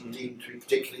experience isn't deemed to be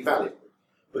particularly valuable.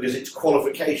 Because it's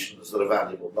qualifications that are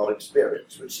valuable, not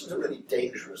experience, which is a really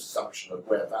dangerous assumption of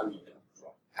where value comes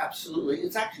from. Absolutely.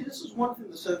 This is one thing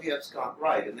the Soviets got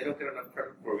right, and they don't get enough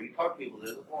credit for. When you talk to people,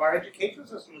 our education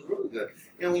system is really good.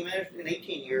 We managed in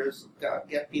 18 years to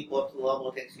get people up to the level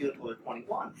it takes you until they're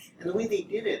 21. And the way they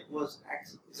did it was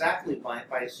exactly by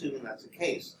assuming that's the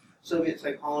case. Soviet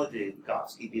psychology,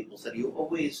 Vygotsky people said, you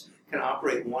always can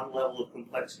operate one level of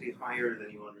complexity higher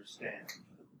than you understand.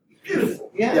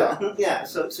 Beautiful. Yeah.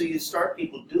 So you start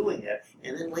people doing it,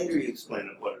 and then later you explain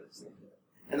what it is they do.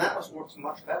 And that works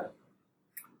much better.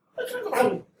 I don't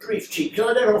have a brief cheat,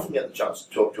 because I don't often get the chance to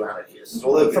talk to anarchists,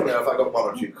 although, funnily enough, I've got one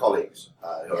or two colleagues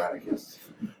who are anarchists.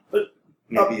 But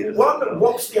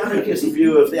what's the anarchist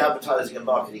view of the advertising and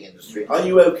marketing industry? Are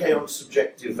you okay on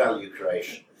subjective value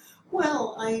creation?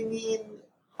 Well,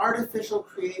 artificial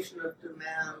creation of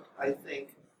demand, I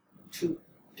think,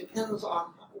 depends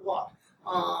on what.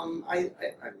 I'm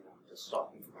just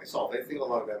talking for myself. I think a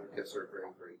lot of advocates are very,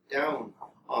 very down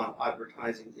on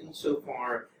advertising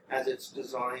insofar as it's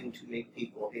designed to make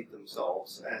people hate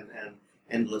themselves and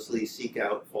endlessly seek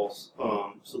out false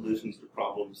solutions to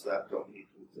problems that don't need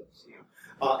to exist.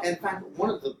 In fact,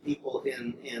 one of the people who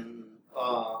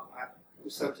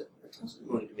sent a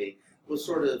testimony to me was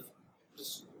was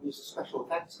a special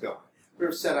effects guy.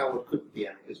 Set out what could be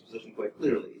anarchist position quite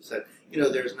clearly. He said,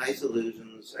 there's nice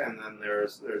illusions, and then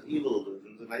there's evil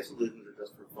illusions. The nice illusions are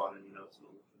just for fun, and it's an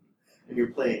illusion, and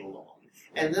you're playing along.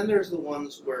 And then there's the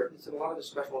ones where he said a lot of the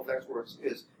special effects work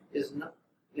is not,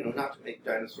 not to make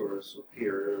dinosaurs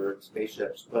appear or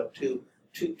spaceships, but to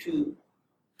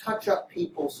touch up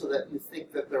people so that you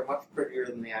think that they're much prettier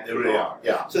than they They actually really are. are,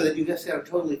 yeah. So that you just get a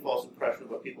totally false impression of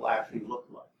what people actually look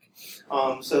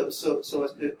like. So as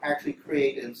to actually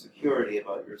create insecurity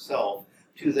about yourself,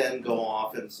 to then go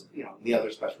off and, the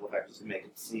other special effect is to make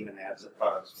it seem and add that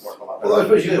products work a lot better. Well, I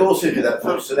suppose you could also do that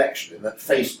for selection, in that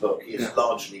Facebook is Yeah.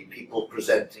 largely people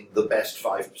presenting the best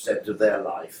 5% of their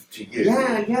life to you.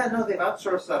 No, they've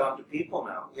outsourced that onto people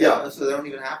now. Yeah. So they don't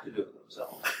even have to do it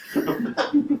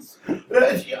themselves.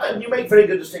 And you make very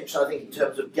good distinction, I think, in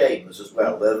terms of games as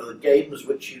well. There are the games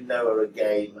which you know are a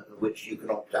game and which you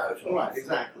can opt out of. Right,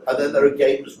 exactly. And then there are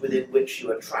games within which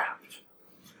you are trapped.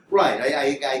 Right,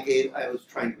 I was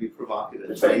trying to be provocative.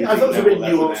 I thought it was a really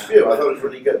nuanced view. I thought it was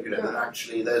really good, Yeah. that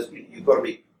actually you've got to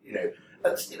be,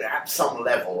 at some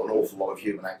level, an awful lot of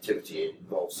human activity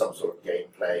involves some sort of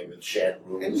gameplay with shared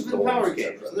rules. And even laws, power et games.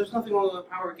 cetera. And there's nothing wrong with a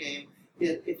power game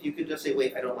if you could just say,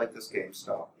 wait, I don't like this game,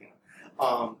 stop.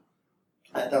 And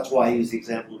that's why I use the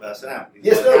example of S&M.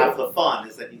 Yes, Half the fun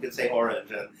is that you can say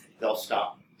orange and they'll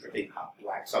stop dripping hot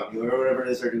blacks on you or whatever it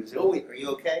is they're doing. Say, oh wait, are you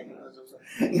okay?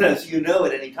 So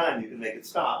at any time you can make it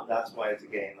stop. That's why it's a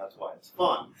game. That's why it's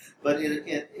fun. But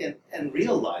in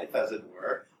real life, as it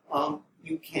were,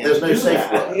 you can't. There's no do safe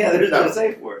that. word. Yeah, there's no No.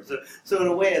 safe word. So in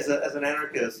a way, as an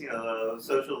anarchist,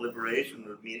 social liberation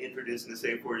would mean introducing a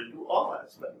safe word into all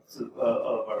aspects of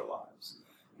our lives.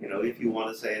 If you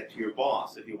want to say it to your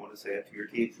boss, if you want to say it to your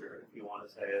teacher, if you want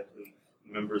to say it to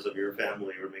members of your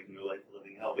family who are making your life a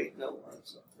living hell, wait, no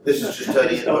words. This is just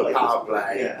turning into a power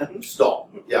play. Yeah. Stop.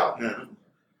 Yeah. Yeah.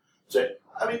 So,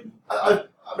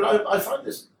 I find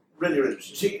this really, really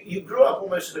interesting. So you grew up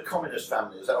almost in a communist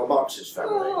family, is that, or Marxist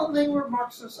family? Well, they were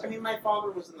Marxists. My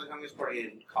father was in the Communist Party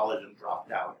in college and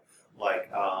dropped out.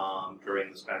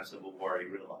 During the Spanish Civil War, he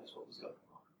realized what was going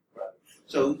on. Right.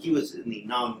 So he was in the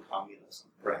non-communist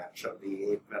branch of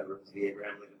the veterans of the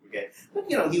Abraham Lincoln Brigade.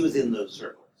 But he was in those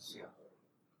circles.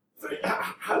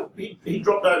 How he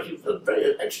dropped out? He was a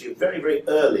very, very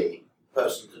early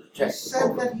person to detect He the said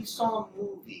problem. that he saw a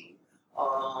movie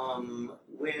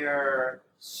where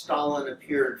Stalin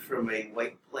appeared from a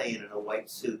white plane in a white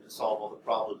suit to solve all the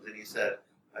problems, and he said,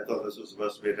 I thought this was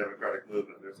supposed to be a democratic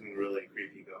movement. There's something really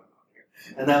creepy going on here.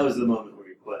 And that was the moment where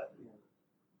he quit.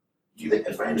 Do you think,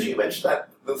 it's very interesting you mentioned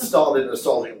that Stalin is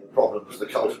solving the problems, the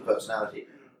cult of personality.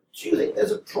 Do you think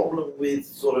there's a problem with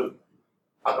sort of,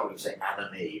 I'm not going to say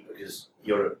anomie, because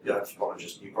you're an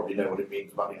anthropologist and you probably know what it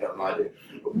means much better than I do.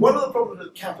 But one of the problems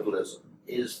with capitalism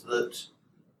is that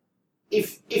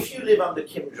if you live under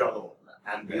Kim Jong-un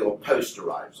and your post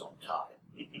arrives on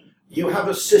time, you have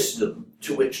a system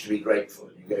to which to be grateful.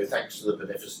 You go, thanks to the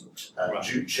beneficent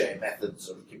Juche methods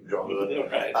of Kim Jong-un,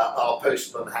 Right. our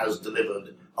postman has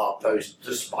delivered our post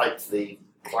despite the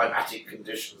climatic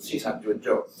conditions he's had to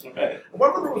endure. Okay. One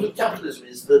of the problems with capitalism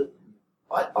is that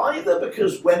either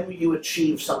because when you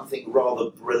achieve something rather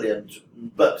brilliant,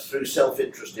 but through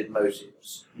self-interested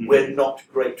motives, we're not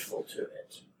grateful to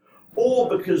it, or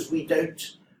because we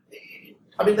don't.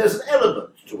 There's an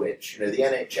element to which the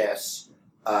NHS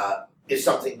is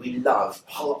something we love,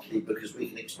 partly because we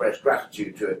can express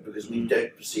gratitude to it, because we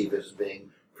don't perceive it as being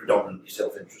predominantly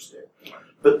self-interested.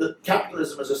 But that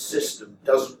capitalism as a system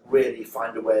doesn't really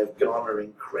find a way of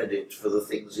garnering credit for the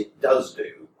things it does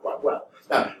do quite well.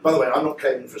 Now, by the way, I'm not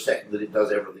claiming for a second that it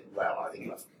does everything well. I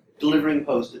think it's Delivering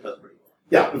post, it does pretty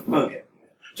yeah. well. Okay.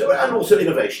 So, and also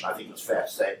innovation, I think it's fair to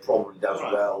say, it probably does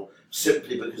Right. well,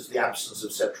 simply because the absence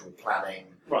of central planning.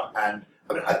 Right. And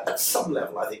at some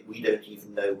level, I think we don't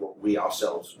even know what we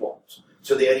ourselves want.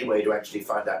 So the only way to actually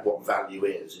find out what value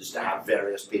is to have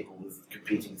various people with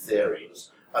competing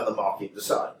theories, and the market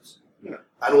decides. Yeah.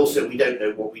 And also, we don't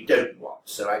know what we don't want.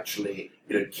 So actually,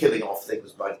 killing off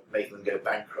things by making them go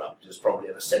bankrupt is probably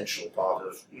an essential part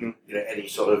of any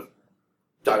sort of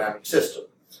dynamic system.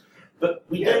 But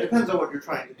we It don't. depends on what you're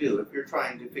trying to do. If you're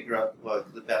trying to figure out how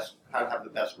to have the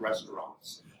best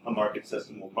restaurants, a market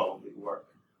system will probably work.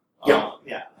 Yeah.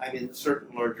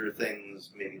 Certain larger things,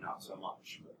 maybe not so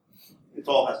much. But it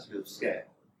all has to do with scale.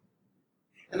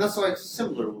 And that's why it's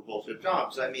similar with bullshit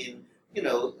jobs.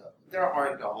 There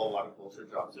aren't a whole lot of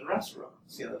bullshit jobs in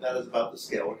restaurants. That is about the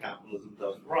scale where capitalism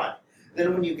doesn't run.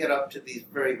 Then when you get up to these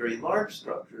very, very large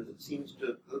structures, it seems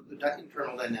the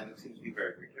internal dynamic seems to be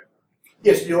very, very different.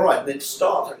 Yes, you're right. And then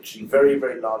start actually very,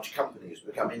 very large companies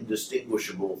become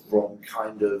indistinguishable from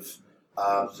kind of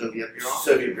Soviet bureaucracy.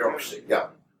 Soviet bureaucracy. Yeah,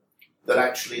 that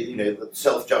actually the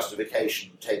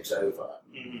self-justification takes over.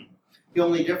 Mm-hmm. The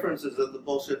only difference is that the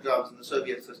bullshit jobs in the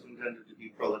Soviet system tended to be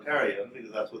proletarian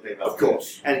because that's what they've Of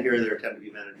course. and here they tend to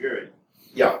be managerial.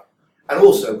 Yeah, And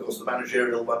also, of course, the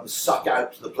managerial ones suck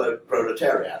out the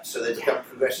proletariat, so they become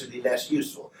progressively less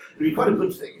useful. It would be quite a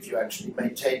good thing if you actually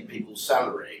maintain people's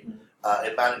salary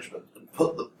in management and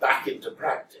put them back into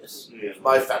practice. It's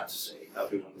my fantasy,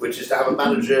 which is to have a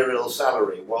managerial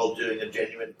salary while doing a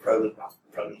genuine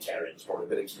proletarian is probably a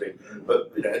bit extreme,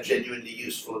 but a genuinely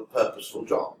useful and purposeful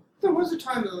job. There was a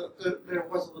time that there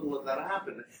was a little of that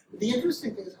happen. But the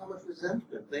interesting thing is how much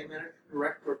resentment they managed to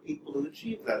direct toward people who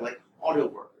achieved that, like auto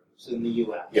workers in the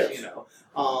U.S. Yes.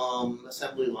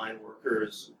 Assembly line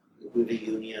workers with a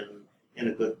union in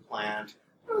a good plant.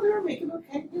 They were making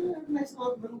okay, nice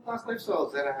little middle class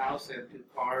lifestyles. They had a house, they had 2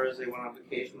 cars, they went on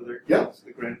vacation with their kids to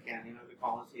the Grand Canyon or the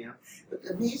Coliseum. But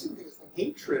the amazing thing is the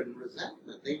hatred and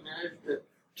resentment. They managed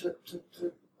to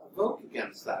vote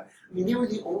against that. I mean, they were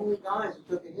the only guys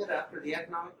who took a hit after the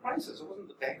economic crisis. It wasn't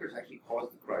the bankers actually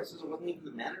caused the crisis. It wasn't even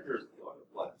the managers of the auto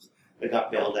plants that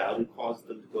got bailed out who caused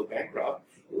them to go bankrupt.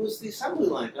 It was the assembly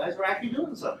line guys who were actually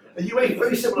doing something. And you make a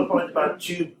very similar point about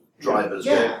tube drivers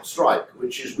going on strike,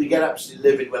 which is we get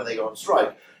absolutely livid when they go on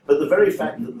strike. But the very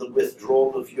fact that the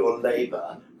withdrawal of your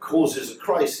labour causes a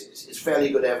crisis is fairly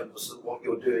good evidence that what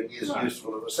you're doing is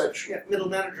useful and essential. Yeah, middle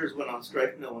managers went on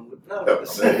strike, no one would know.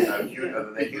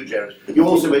 They're huge areas. You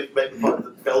also make the point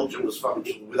that Belgium was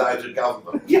functioning without a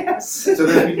government. Yes. So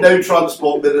there's been no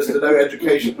transport minister, no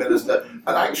education minister, and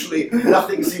actually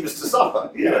nothing seems to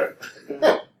suffer.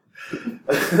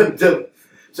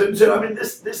 So I mean,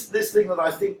 this thing that I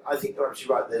think you're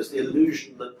absolutely right. There's the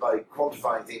illusion that by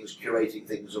quantifying things, curating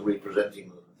things, and representing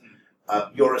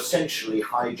them, you're essentially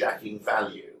hijacking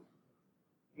value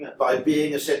by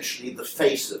being essentially the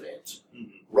face of it,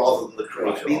 rather than the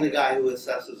creator. Right. Being the guy who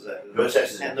assesses it.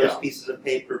 And those pieces of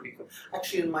paper become.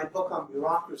 Actually, in my book on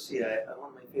bureaucracy, one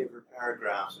of my favorite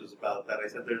paragraphs was about that. I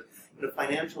said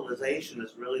financialization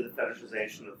is really the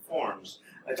fetishization of forms.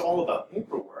 It's all about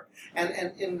paperwork.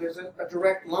 And there's a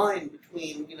direct line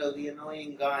between, the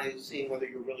annoying guy seeing whether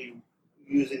you're really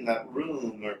using that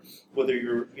room or whether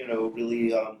you're,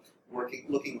 really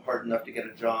looking hard enough to get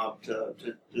a job to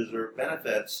deserve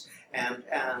benefits, and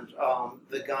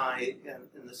the guy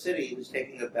in the city who's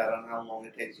taking a bet on how long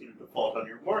it takes you to default on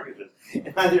your mortgages.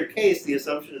 In either case, the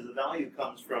assumption is the value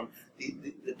comes from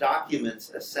the documents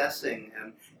assessing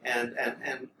and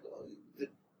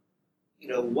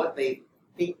what they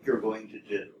think you're going to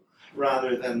do,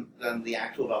 rather than the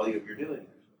actual value of your doing it.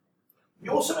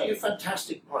 You also make a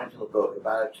fantastic point in the book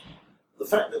about the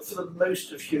fact that for the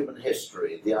most of human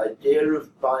history, the idea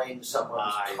of buying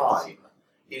someone's time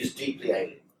is deeply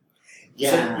alien.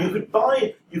 Yeah. So you could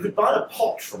buy a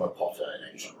pot from a potter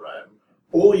in ancient Rome,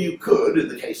 or you could, in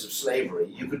the case of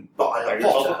slavery, you could buy a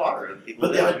potter.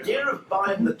 But the idea of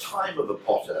buying the time of a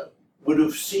potter would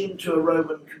have seemed to a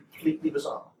Roman completely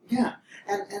bizarre. Yeah,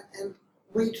 and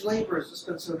wage labor has just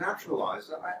been so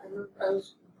naturalized. I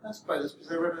was impressed by this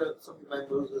because I read something by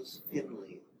Moses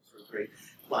Finley, who's a great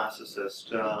classicist.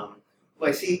 Who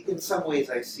I see, in some ways,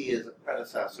 I see as a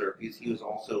predecessor, because he was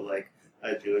also like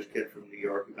a Jewish kid from New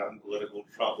York who got in political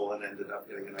trouble and ended up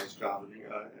getting a nice job in the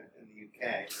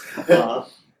UK.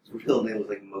 His real name was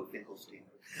like Mo Finkelstein.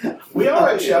 We are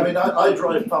actually, I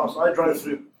drive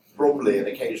through Bromley and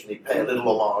occasionally pay a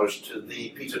little homage to the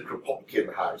Peter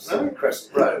Kropotkin house on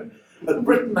Crescent Road. And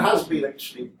Britain has been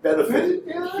actually benefited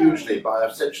hugely by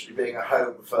essentially being a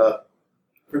home for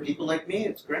people like me.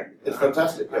 It's great. It's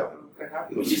fantastic. I'm very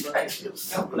happy with Which is it. actually at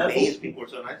some level, People are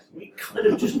so nice. we kind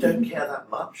of just don't care that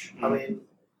much. I mean,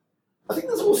 I think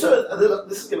there's also,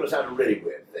 this is going to sound a really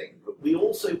weird thing, but we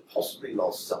also possibly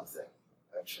lost something,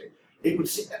 actually.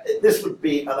 This would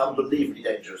be an unbelievably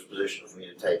dangerous position for me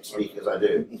to take, speaking as I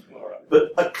do.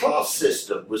 But a class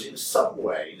system was in some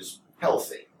ways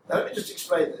healthy. Now, let me just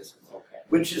explain this.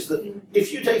 Which is that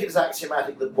if you take it as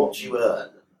axiomatic that what you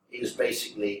earn is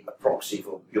basically a proxy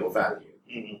for your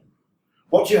value,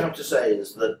 what you have to say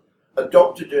is that a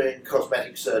doctor doing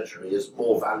cosmetic surgery is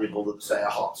more valuable than, say, a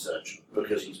heart surgeon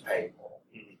because he's paid more.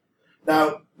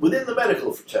 Now, within the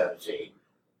medical fraternity,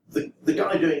 the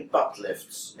guy doing butt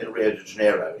lifts in Rio de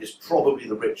Janeiro is probably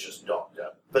the richest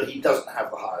doctor, but he doesn't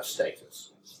have the highest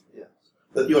status. Yes.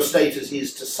 That your status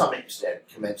is to some extent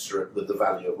commensurate with the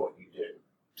value of what you do.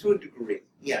 To a degree,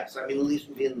 yes. At least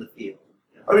within the field.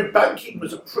 Banking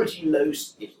was a pretty low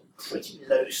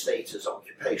status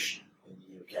occupation in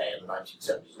the UK in the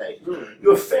 1970s and 80s. You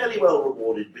were fairly well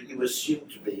rewarded, but you were assumed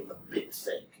to be a bit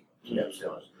thick, to be honest.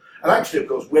 And actually, of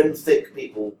course, when thick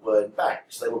people were in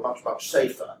banks, they were much, much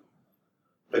safer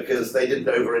because they didn't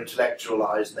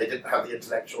over-intellectualize and they didn't have the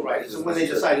intellectual rights. So when they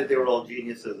decided they were all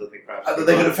geniuses, that they crashed. And that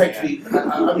they could effectively.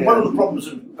 And one of the problems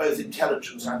of both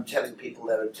intelligence and telling people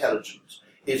they're intelligent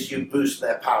is you boost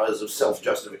their powers of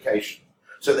self-justification,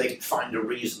 so they can find a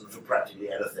reason for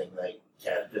practically anything they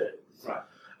care to do. Right.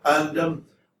 And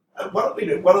one of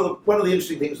the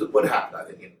interesting things that would happen, I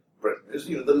think, in Britain is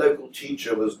the local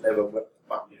teacher was never. Well,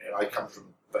 I come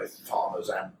from both farmers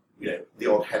and the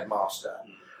odd headmaster,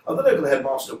 and the local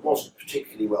headmaster wasn't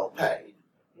particularly well paid,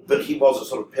 but he was a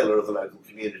sort of pillar of the local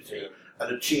community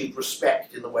and achieved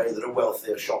respect in the way that a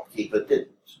wealthier shopkeeper didn't.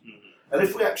 And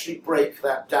if we actually break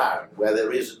that down, where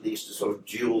there is at least a sort of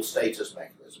dual status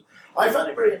mechanism, I found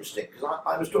it very interesting because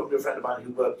I was talking to a friend of mine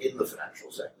who worked in the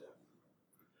financial sector.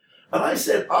 And I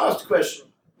asked a question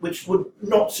which would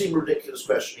not seem a ridiculous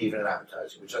question even in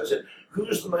advertising, which I said,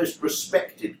 who's the most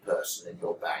respected person in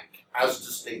your bank as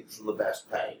distinct from the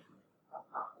best paid?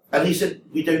 And he said,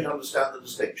 we don't understand the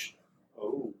distinction.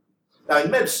 Oh. Now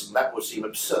in medicine that would seem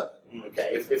absurd. Okay,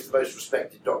 if the most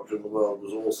respected doctor in the world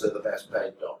was also the best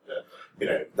paid doctor,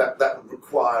 that would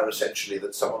require essentially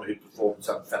that someone who performed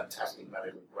some fantastic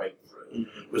medical breakthrough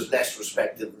was less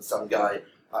respected than some guy.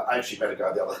 I actually met a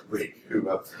guy the other week who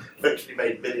eventually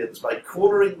made millions by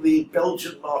cornering the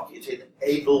Belgian market in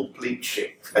anal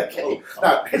bleaching. Okay,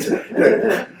 now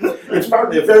it's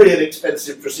apparently a very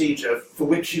inexpensive procedure for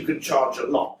which you can charge a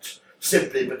lot,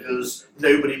 simply because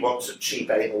nobody wants a cheap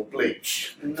anal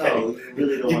bleach. No, you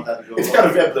really don't want that to go It's wrong. kind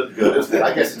of Veblen good, isn't it?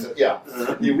 I guess it's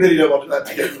you really don't want that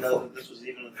to I get didn't know that this was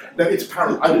even a thing. No, it's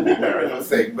apparent. I didn't know it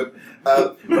was a thing, but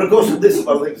of course, this is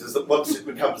one of the things is that once it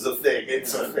becomes a thing,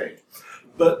 it's a thing.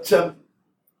 But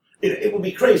it would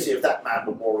be crazy if that man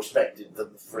were more respected than,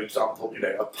 for example,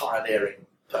 a pioneering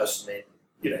person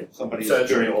in, Somebody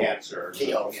surgery curing or cancer or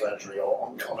keyhole something. surgery or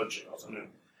oncology or something.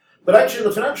 But actually, in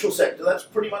the financial sector, that's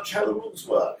pretty much how the rules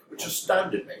work, which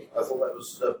astounded me. I thought that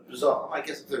was bizarre. I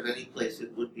guess if there's any place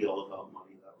it would be all about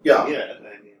money, though. Yeah. Yeah, I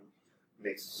mean, it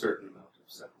makes a certain amount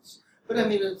of sense. But I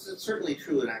mean, it's certainly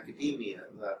true in academia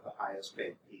that the highest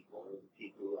paid people are the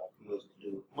people who have the most to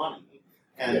do with money.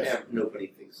 And Yes. nobody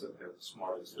thinks that they're the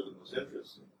smartest or the most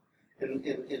interesting. And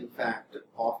in fact,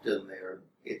 often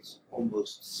it's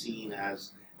almost seen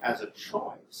as a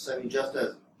choice. I mean, just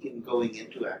as in going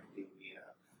into academia,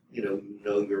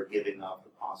 you're giving up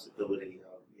the possibility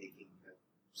of making a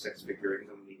six-figure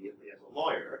income immediately as a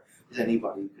lawyer. Because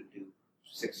anybody who could do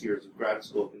 6 years of grad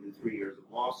school can do 3 years of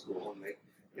law school and make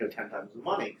 10 times the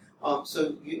money.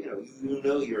 So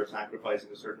you're sacrificing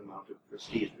a certain amount of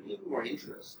prestige, but even more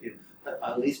interest.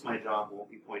 At least my job won't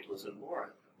be pointless and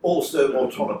boring. Also,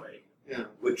 autonomy, Yeah.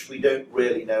 which we don't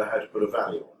really know how to put a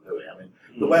value on, do we? I mean,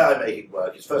 the way I make it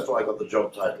work is, first of all, I got the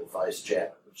job title vice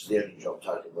chairman, which is the only job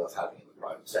title worth having in the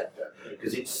private sector,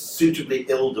 because it's suitably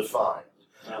ill-defined.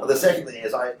 And the second thing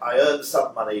is I earn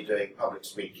some money doing public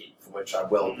speaking, for which I'm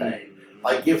well paid.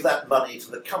 I give that money to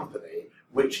the company,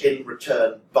 which in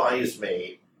return buys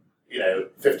me,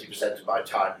 50% of my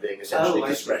time being essentially I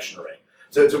see. discretionary.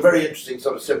 So it's a very interesting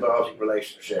sort of symbiotic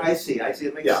relationship. I see.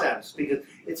 It makes Yeah. sense because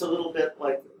it's a little bit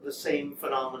like the same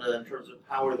phenomena in terms of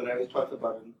power that I always talked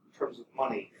about in terms of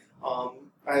money.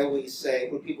 I always say,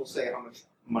 when people say how much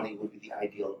money would be the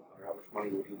ideal amount or how much money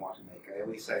would you want to make, I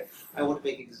always say, I want to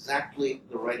make exactly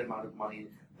the right amount of money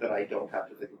that I don't have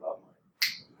to think about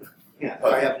money. Yeah, if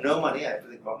I have no money, I have to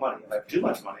think about money. If I have too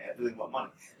much money, I have to think about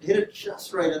money. To hit it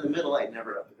just right in the middle, I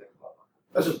never have to think about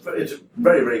money. It's a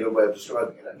very, very good way of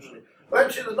describing it, actually. But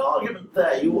actually, there's an argument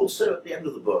there. You also, at the end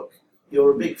of the book,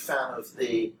 you're a big fan of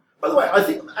the... By the way, I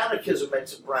think anarchism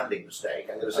makes a branding mistake.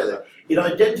 I'm going to say that. It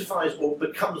identifies or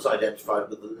becomes identified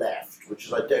with the left, which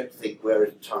is, I don't think, where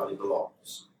it entirely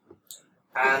belongs.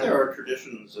 And there are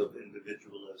traditions of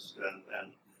individualist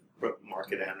and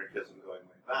market anarchism going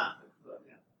way back.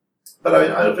 But I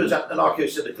mean, I suppose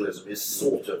anarcho-syndicalism is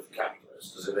sort of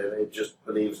capitalist, isn't it? It just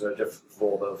believes in a different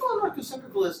form of... Well,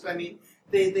 anarcho-syndicalists, I mean,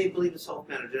 they believe in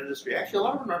self-managed industry. Actually, a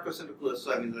lot of anarcho-syndicalists,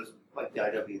 I mean, there's like the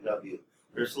IWW,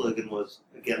 their slogan was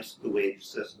against the wage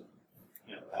system,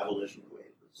 abolition of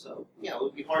wages. So, it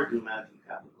would be hard to imagine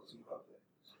capitalism without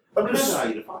wages. But Depends on how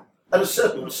you define it. at a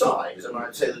certain size, and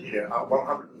I'd say that, a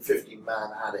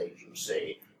 150-man ad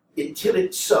agency, until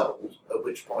it's sold, at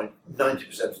which point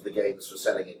 90% of the gains for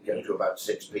selling it go to about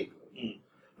 6 people.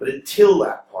 But until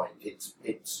that point, it's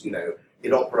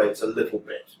it operates a little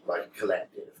bit like a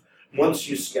collective. Once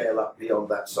you scale up beyond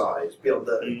that size, beyond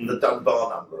the Dunbar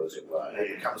number, as it were,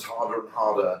 it becomes harder and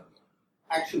harder.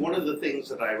 Actually, one of the things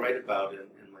that I write about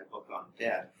in my book on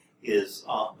debt is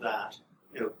that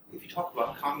if you talk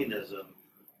about communism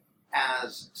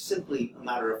as simply a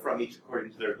matter of from each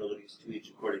according to their abilities to each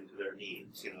according to their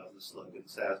needs, as the slogan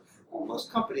says, well,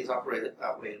 most companies operate it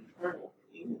that way internally.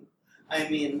 I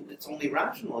mean, it's only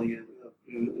rational.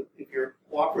 If you're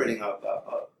operating a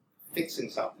fixing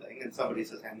something and somebody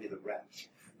says, hand me the wrench,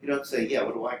 you don't say, yeah,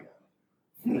 what do I get?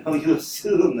 You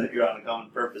assume that you're on a common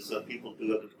purpose, so people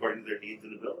do it according to their needs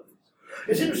and abilities.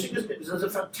 It's interesting, isn't it? Because there's a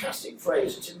fantastic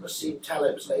phrase, it's in Nassim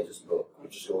Taleb's latest book,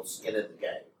 which is called Skin in the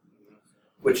Game,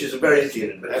 which is a very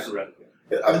interesting.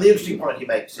 I mean, the interesting point he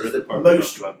makes is that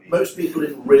most people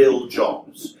in real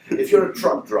jobs, if you're a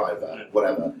truck driver,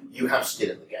 whatever, you have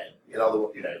skin in the game. In other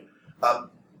words,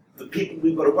 the people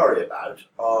we've got to worry about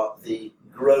are the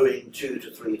growing 2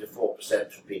 to 3 to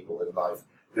 4% of people in life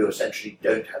who essentially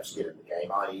don't have skin in the game,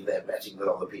 i.e. they're betting with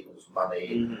other people's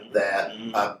money, they're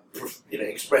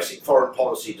expressing foreign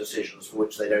policy decisions for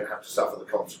which they don't have to suffer the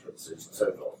consequences and so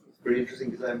forth. Very interesting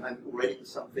because I'm writing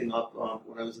something up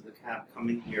when I was at the cab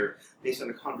coming here based on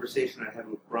a conversation I had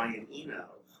with Brian Eno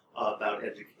about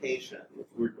education.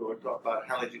 We're talking about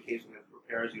how education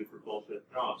prepares you for bullshit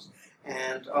jobs.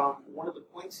 And one of the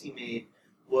points he made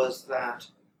was that,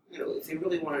 if they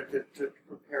really wanted to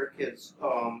prepare kids,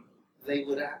 they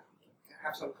would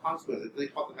have some consequences. If they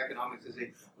talk of economics, they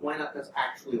say, why not just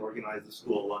actually organize the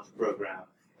school lunch program?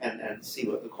 And see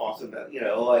what the cost of that,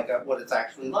 what it's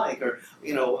actually like, or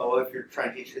if you're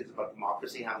trying to teach kids about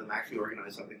democracy, have them actually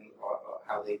organize something,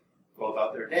 how they go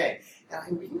about their day. And I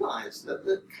realized that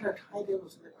the kind of tied in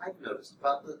with something I've noticed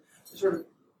about the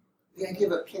idea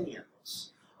of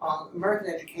opinions.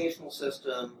 American educational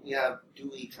system,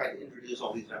 Dewey tried to introduce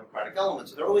all these democratic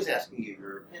elements, so they're always asking you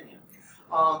your opinion,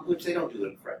 which they don't do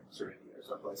in France or India.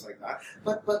 Someplace like that,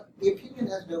 but the opinion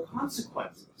has no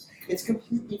consequences. It's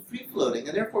completely free-floating,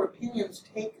 and therefore opinions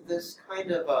take this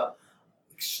kind of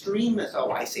extremist.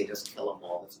 Oh, I say just kill them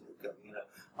all.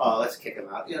 Let's kick them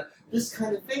out. This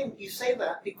kind of thing. You say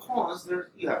that because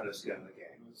you have no skin in the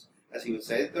game, as he would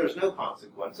say. There's no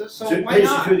consequences, so why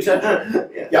not?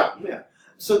 Yeah.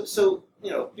 So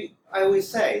I always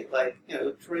say,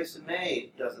 Theresa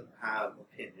May doesn't have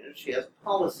opinions. She has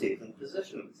policies and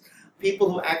positions.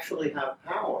 People who actually have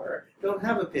power don't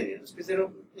have opinions because they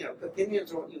don't,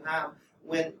 opinions are what you have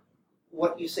when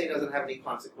what you say doesn't have any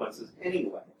consequences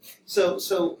anyway.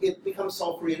 So it becomes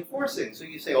self-reinforcing. So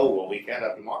you say, oh, well, we can't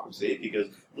have democracy because,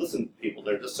 listen, people,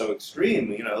 they're just so extreme,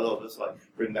 they'll just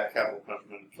bring back capital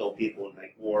punishment and kill people and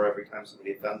make war every time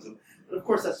somebody offends them. But of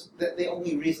course, that's the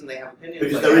only reason they have opinions.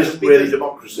 Because there isn't really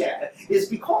democracy. Yeah, is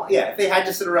because, if they had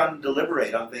to sit around and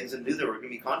deliberate on things and knew there were going to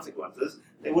be consequences,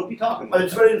 they wouldn't be talking about it.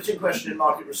 It's a very interesting question in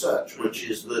market research, which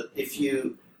is that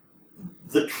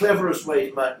the cleverest way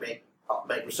to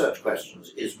make research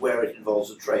questions is where it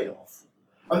involves a trade-off.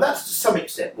 And that's to some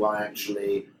extent why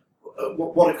actually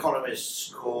what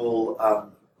economists call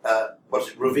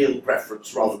revealed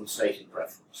preference rather than stated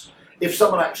preference. If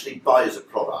someone actually buys a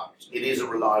product, it is a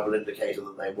reliable indicator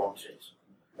that they want it.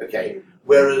 Okay.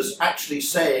 Whereas actually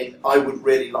saying I would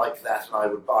really like that and I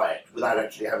would buy it without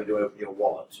actually having to open your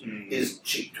wallet is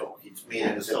cheap talk. It's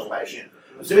meaningless information.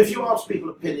 So if you ask people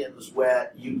opinions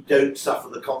where you don't suffer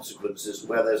the consequences,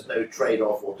 where there's no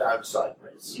trade-off or downside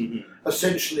risk,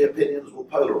 essentially opinions will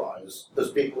polarize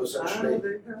as people essentially.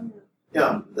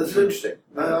 Yeah, that's interesting.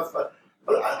 There's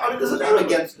an I'm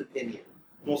against opinion.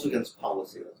 I'm also against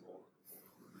policy. That's all.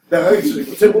 No,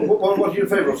 so what are you in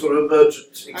favour of? Sort of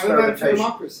emergent experimentation? I'm for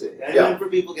democracy. I'm for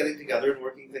people getting together and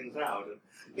working things out. And,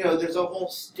 there's a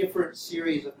whole different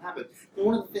series of habits. And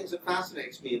one of the things that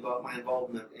fascinates me about my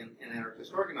involvement in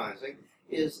anarchist organizing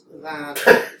is that...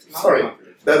 Sorry.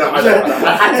 No, I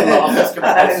had to laugh. That's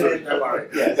compulsory. Don't worry.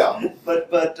 Yes. Yeah.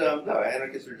 But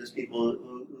anarchists are just people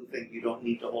who think you don't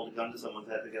need to hold a gun to someone's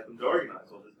head to get them to organize.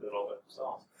 They'll just do it all by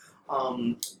themselves.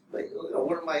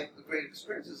 One of my great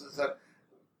experiences is that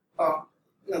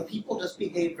people just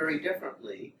behave very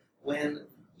differently when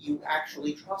you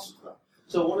actually trust them.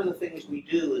 So one of the things we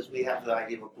do is we have the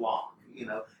idea of a block.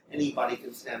 Anybody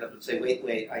can stand up and say,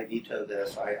 wait, I veto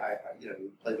this. I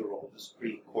play the role of the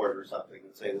Supreme Court or something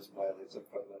and say this violates some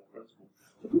fundamental principle.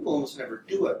 So people almost never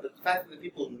do it. But the fact that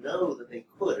people know that they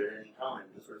could at any time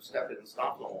to sort of step in and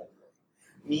stop the whole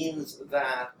thing means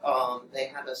that they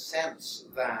have a sense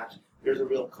that there's a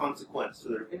real consequence to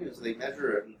their opinions. So they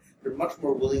measure it, and they're much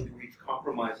more willing to reach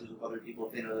compromises with other people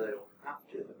if they know they don't have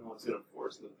to, but no one's going to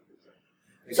force them to do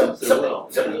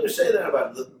something you say there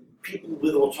about the people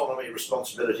with autonomy,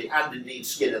 responsibility, and indeed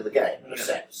skin in the game, in a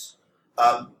sense.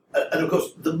 And of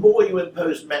course, the more you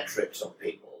impose metrics on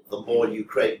people, the more you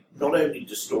create not only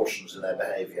distortions in their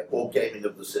behaviour or gaming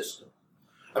of the system.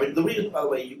 I mean, the reason, by the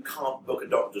way, you can't book a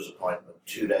doctor's appointment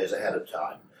 2 days ahead of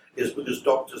time is because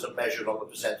doctors are measured on the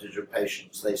percentage of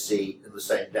patients they see in the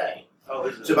same day.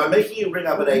 So by making you ring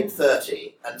up at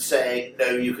 8:30 and saying, no,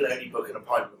 you can only book an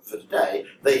appointment for today,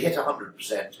 they hit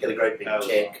 100%, get a great big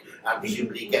tick, and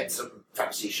presumably get some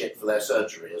fancy shit for their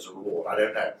surgery as a reward. I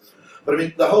don't know. But I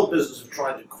mean, the whole business of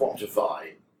trying to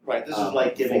quantify. Right. This is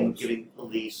like giving performance.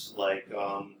 police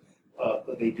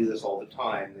but they do this all the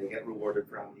time. They get rewarded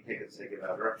for how many tickets they give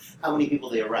out or how many people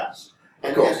they arrest.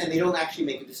 Of course. And they don't actually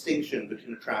make a distinction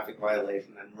between a traffic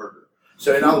violation and murder.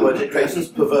 So in other words, it creates this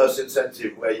perverse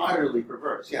incentive where you... Utterly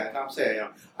perverse. Yeah, and I'm saying,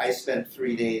 I spent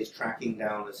 3 days tracking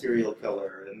down a serial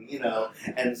killer, and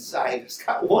and I just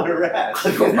got one arrest.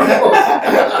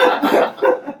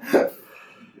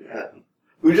 Yeah.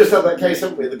 We just had that case,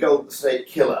 haven't we? The Golden State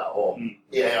Killer, or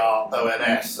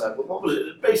EARONS. What was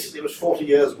it? Basically, it was 40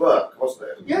 years' work, wasn't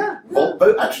it? Yeah.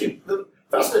 But actually, the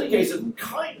fascinating case of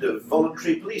kind of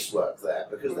voluntary police work there,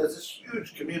 because there's this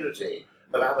huge community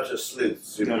of amateur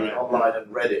sleuths who've been online and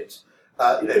Reddit,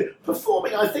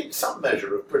 performing, I think, some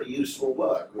measure of pretty useful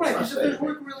work. Right, because if the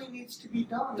work really needs to be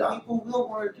done, people will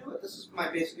want to do it. This is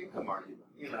my basic income argument,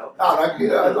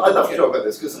 I'd love to talk about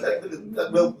this, because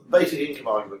the basic income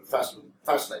argument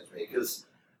fascinates me, because,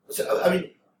 I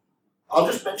mean, I'll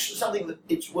just mention something that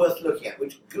it's worth looking at,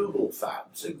 which Google found.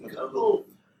 So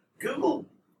Google,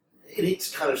 in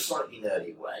its kind of slightly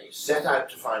nerdy way, set out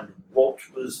to find what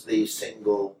was the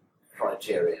single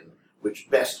criterion which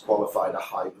best qualified a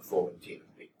high-performing team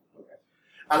of people. Okay.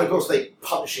 And of course, they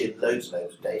punch in loads and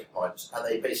loads of data points, and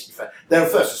they basically found their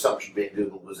first assumption being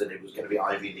Google was that it was going to be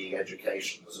Ivy League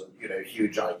education, and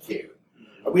huge IQ.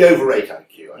 And we overrate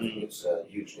IQ. I think it's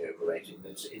hugely overrated.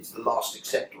 It's the last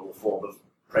acceptable form of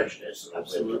prejudice.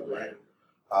 Absolutely.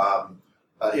 Because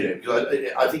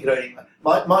I think it only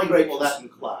my great that's in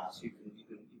class. You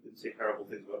can say terrible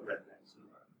things about rednecks.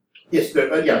 Yes,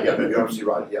 no, you're absolutely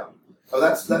right. Yeah. Oh,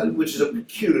 that's that, which is a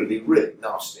peculiarly really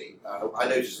nasty. I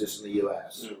noticed this in the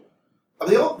US. I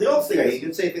mean, the odd thing is, you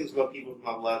can say things about people from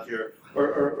Appalachia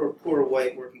or poor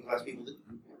white working class people that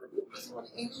you never listen to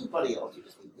anybody else. You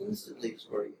just instantly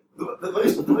excoriate. The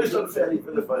most unfairly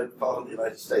vilified part of the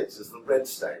United States is the red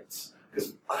states.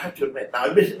 Because I have to admit, now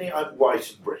admittedly I'm white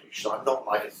and British, so I'm not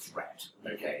like a threat.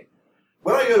 Okay.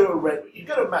 When I go to you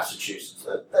go to Massachusetts,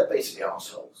 they're basically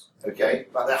assholes, okay?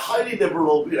 But they're highly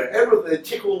liberal, they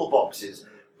tick all the boxes,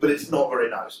 but it's not very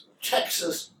nice.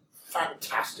 Texas,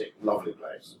 fantastic, lovely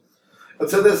place. And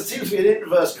so there seems to be an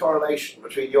inverse correlation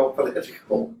between your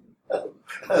political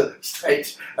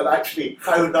state and actually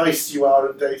how nice you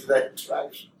are in day-to-day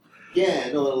interaction.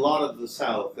 Yeah, no, a lot of the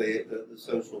South, the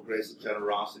social grace and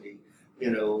generosity,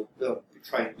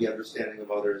 trying to be understanding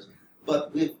of others,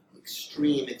 but with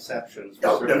extreme exceptions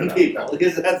for certain people,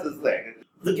 because that's the thing.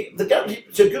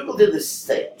 So Google did this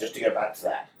thing, just to go back to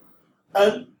that,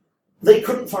 and they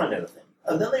couldn't find anything.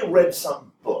 And then they read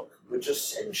some book which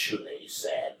essentially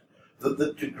said that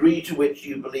the degree to which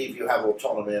you believe you have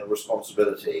autonomy and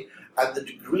responsibility, and the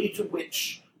degree to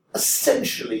which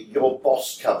essentially your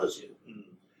boss covers you.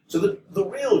 So the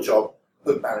real job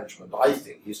of management, I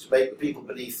think, is to make the people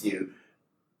beneath you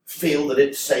feel that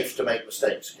it's safe to make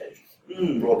mistakes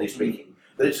occasionally, broadly speaking.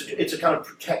 That it's a kind of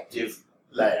protective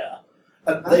layer.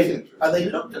 And they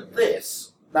looked at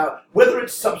this. Now, whether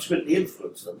it's subsequently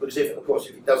influenced them, because if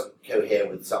it doesn't cohere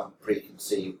with some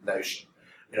preconceived notion,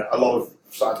 a lot of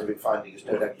scientific findings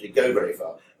don't actually go very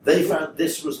far. They found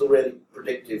this was the really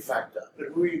predictive factor. But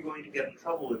who are you going to get in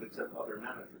trouble with except other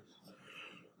managers?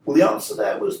 Well, the answer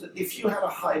there was that if you had a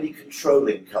highly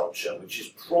controlling culture, which is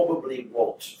probably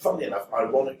what, funnily enough,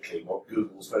 ironically, what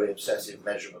Google's very obsessive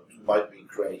measurement might be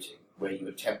creating, where you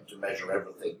attempt to measure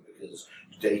everything because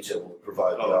data will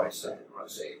provide the answer.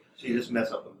 So you just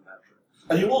mess up on the metrics.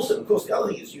 And you also, of course, the other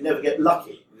thing is you never get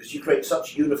lucky, because you create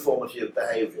such uniformity of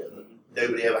behaviour that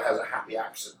nobody ever has a happy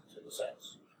accident, in a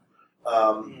sense.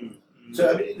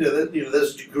 So, I mean,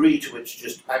 there's a degree to which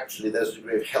there's a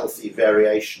degree of healthy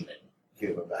variation in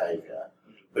human behaviour,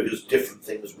 because different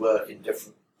things work in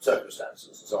different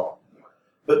circumstances and so on.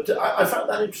 But I found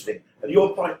that interesting. And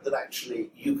your point that actually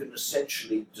you can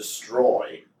essentially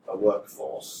destroy a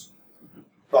workforce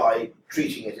by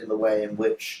treating it in the way in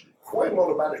which quite a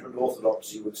lot of management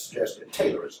orthodoxy would suggest that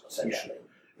Taylorism essentially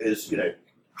is,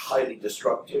 highly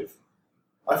destructive.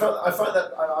 I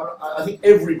think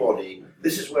everybody,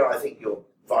 this is where I think your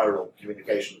viral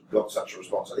communication got such a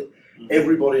response. I think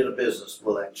everybody in a business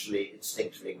will actually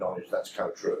instinctively acknowledge that's kind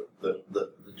of true. That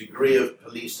the degree of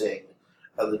policing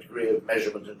and the degree of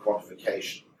measurement and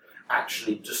quantification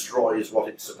actually destroys what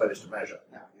it's supposed to measure.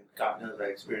 Now, God knows I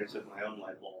experience it in my own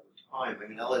life all the time. I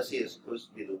mean, LSE is supposed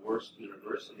to be the worst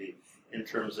university in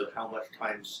terms of how much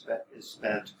time is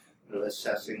spent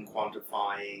assessing,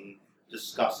 quantifying,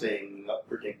 discussing,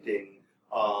 predicting,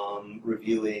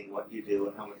 reviewing what you do,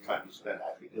 and how much time you spend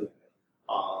actually doing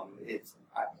it.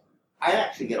 I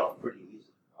actually get off pretty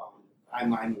easy.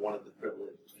 I'm one of the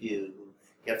privileged few who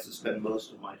gets to spend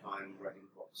most of my time writing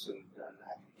books. books and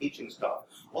teaching stuff.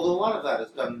 Although a lot of that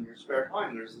is done in your spare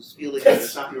time. There's this feeling that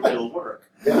it's not your real work.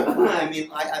 Yeah. I mean,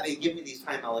 they give me these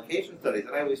time allocation studies,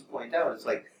 and I always point out, it's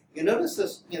like, you notice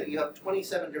this, you have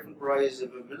 27 different varieties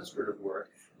of administrative work.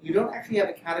 You don't actually have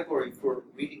a category for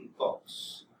reading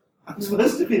books. I'm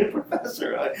supposed to be a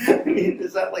professor. I mean,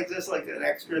 is that like just like an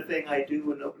extra thing I do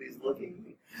when nobody's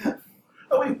looking?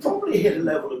 Oh, we've probably hit a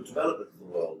level of development in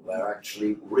the world where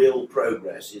actually real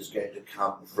progress is going to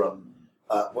come from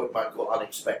what you might call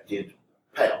unexpected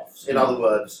payoffs. In other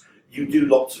words, you do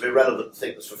lots of irrelevant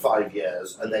things for 5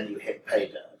 years and then you hit pay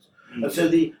dirt. And so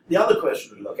the other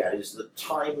question to look at is the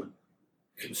time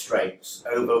constraints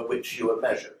over which you are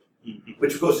measured,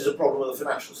 which of course is a problem with the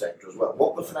financial sector as well.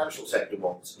 What the financial sector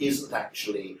wants isn't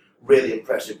actually really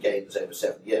impressive gains over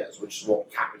 7 years, which is what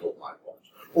capital might want,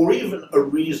 or even a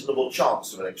reasonable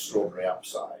chance of an extraordinary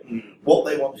upside. What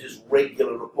they want is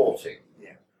regular reporting,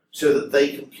 so that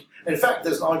they can... In fact,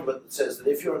 there's an argument that says that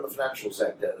if you're in the financial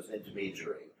sector as an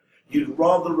intermediary, you'd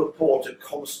rather report a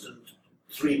constant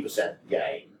 3%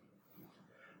 gain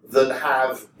than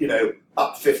have,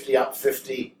 up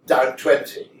 50, down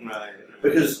 20. Right.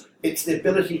 Because it's the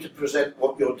ability to present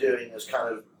what you're doing as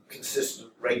kind of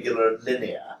consistent, regular, and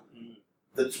linear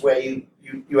that's where you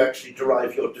actually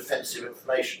derive your defensive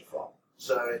information from.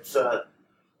 So it's so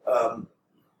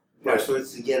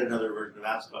it's yet another version of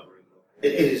ass covering.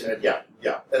 It is, yeah.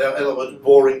 In other words,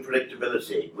 boring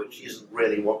predictability, which isn't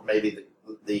really what maybe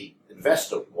the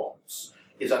investor wants,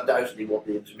 is undoubtedly what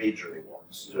the intermediary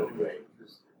wants to a degree.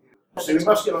 So we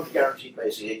must get on to guaranteed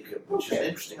basic income, which is an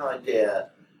interesting idea.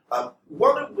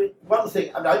 One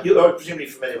thing, you're presumably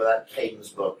familiar with that Keynes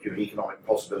book, Your Economic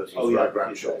Possibilities for Our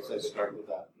Grandchildren. I started with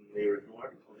that in the original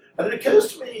article. And it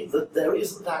occurs to me that there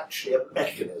isn't actually a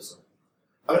mechanism.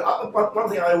 I mean, one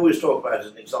thing I always talk about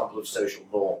as an example of social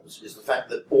norms is the fact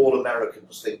that all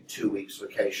Americans think 2 weeks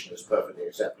vacation is perfectly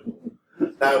acceptable.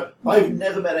 Now, I've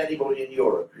never met anybody in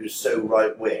Europe who's so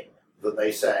right-wing that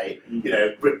they say,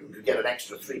 Britain could get an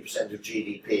extra 3% of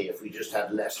GDP if we just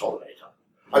had less holiday time.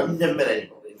 I've never met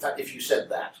anybody. In fact, if you said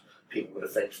that, people would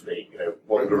effectively,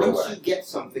 wander away. Once you get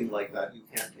something like that, you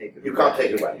can't take it away. You can't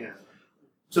take it away. Yeah.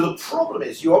 So the problem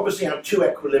is you obviously have two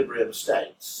equilibrium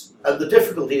states, and the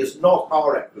difficulty is not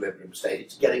our equilibrium state,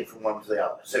 it's getting from one to the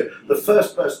other. So the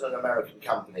first person in an American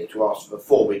company to ask for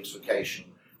 4 weeks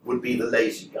vacation would be the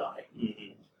lazy guy.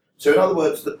 So in other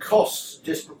words, the costs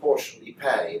disproportionately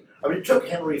pay. I mean, it took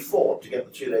Henry Ford to get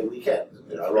the 2-day weekend,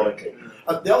 ironically.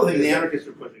 The other thing The is anarchists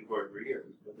are pushing for it for years.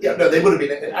 yeah, no, they would have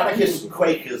been. Anarchists and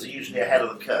Quakers are usually ahead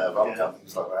of the curve on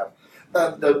companies like that.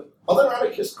 And are there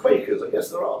anarchist Quakers? I guess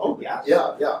there are. Oh, yes.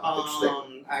 Yeah.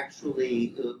 Interesting. Actually,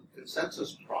 the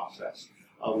consensus process,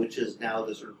 which is now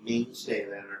the sort of mainstay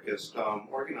of anarchist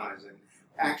organizing,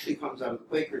 actually comes out of the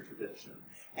Quaker tradition.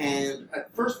 And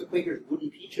at first, the Quakers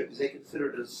wouldn't teach it because they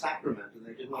considered it a sacrament, and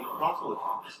they didn't want to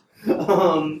proselytize.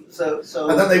 So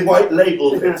And then they white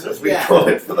labeled it, as we call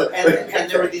it, for the. and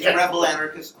there were these rebel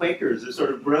anarchist Quakers who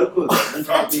sort of broke with them and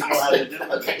taught people how to do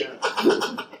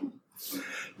it.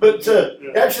 But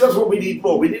actually, that's what we need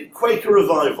more. We need Quaker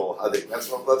revival. I think that's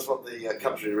what the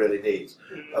country really needs.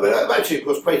 I mean, actually, of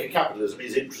course, Quaker capitalism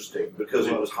is interesting because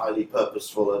it was highly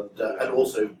purposeful and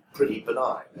also pretty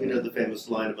benign. You know the famous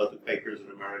line about the Quakers in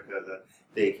America that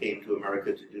they came to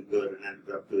America to do good and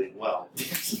ended up doing well.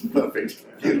 Perfect.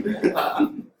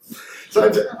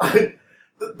 So,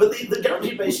 but the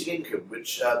guaranteed basic income,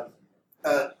 which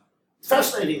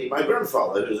fascinatingly, my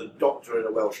grandfather, who's a doctor in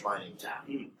a Welsh mining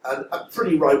town, and a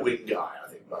pretty right-wing guy, I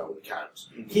think, by all accounts,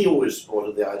 he always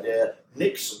supported the idea.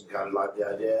 Nixon kind of liked the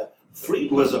idea.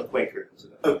 Friedman was a Quaker.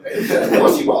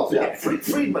 Yes, he was, yeah.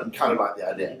 Friedman kind of liked the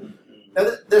idea. Now,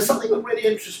 there's something that really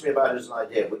interests me about it as an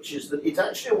idea, which is that it's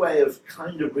actually a way of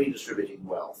kind of redistributing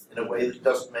wealth in a way that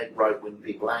doesn't make right-wing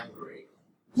people angry.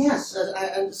 Yes,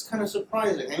 and it's kind of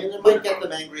surprising. I mean, it might get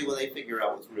them angry when they figure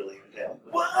out what's really entailed.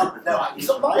 Well, no,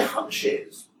 so my hunch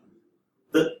is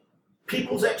that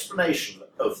people's explanation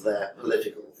of their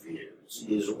political views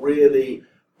is really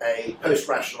a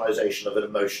post-rationalization of an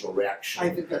emotional reaction. I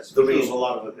think that's the true reason. of a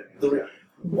lot of opinions.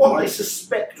 What I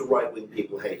suspect right-wing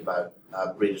people hate about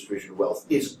redistribution of wealth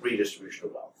is redistribution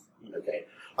of wealth. Okay,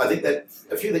 I think that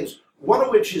a few things. One of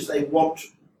which is they want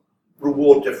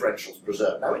reward differentials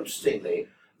preserved. Now, interestingly,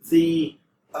 the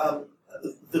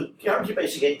guaranteed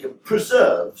basic income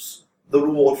preserves the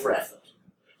reward for effort.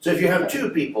 So if you have two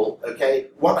people, okay,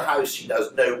 one house he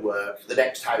does no work, the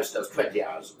next house does 20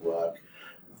 hours of work.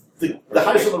 The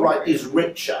house on the right is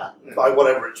richer by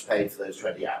whatever it's paid for those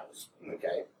 20 hours.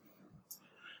 Okay.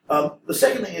 The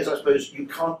second thing is, I suppose, you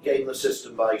can't game the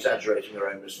system by exaggerating your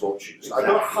own misfortunes. I've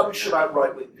got a hunch about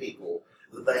right-wing people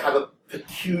that they have a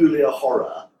peculiar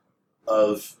horror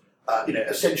of,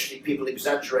 essentially people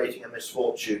exaggerating a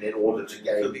misfortune in order to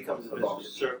gain So it becomes a advantage.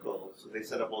 vicious circle. So they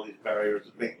set up all these barriers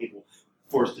to make people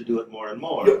forced to do it more and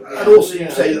more. And also you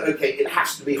say that, okay, it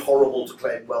has to be horrible to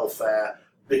claim welfare,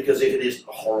 because if it isn't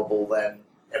horrible, then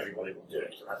everybody will do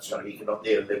it. And that's kind of economic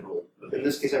neoliberal. In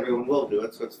this case, everyone will do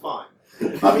it, so it's fine.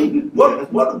 I mean, one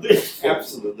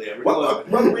Absolutely, everyone will.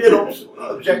 one weird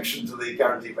objection to the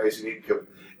guaranteed basic income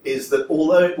is that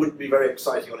although it wouldn't be very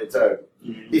exciting on its own,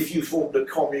 if you formed a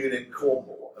commune in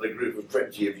Cornwall and a group of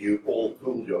 20 of you all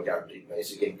pooled your guaranteed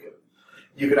basic income,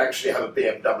 you could actually have a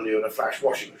BMW and a flash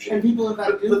washing machine. And people in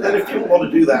fact do But that. then if people want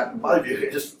to do that, in my view,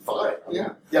 it's just fine.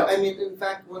 Yeah. Yeah. I mean, in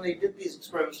fact, when they did these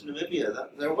experiments in Namibia,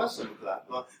 there was some of that.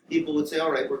 People would say,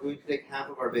 all right, we're going to take half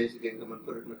of our basic income and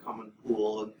put it in a common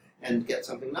pool and get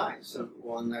something nice. And,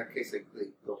 well, in their case, they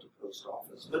built a post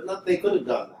office. But they could have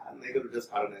done that, and they could have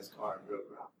just had a nice car and drove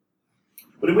around.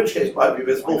 But in which case, my view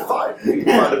is, well, fine. You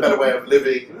can find a better way of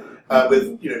living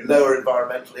with lower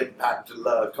environmental impact and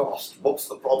lower cost. What's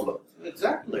the problem?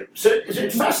 Exactly. So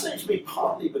it fascinates me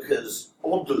partly because,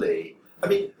 oddly, I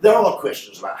mean, there are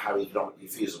questions about how economically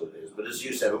feasible it is, but as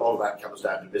you said, a lot of that comes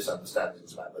down to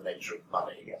misunderstandings about the nature of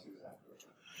money. Yes, exactly.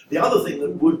 The other thing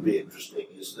that would be interesting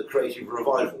is the creative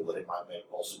revival that it might make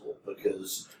possible,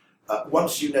 because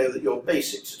once you know that your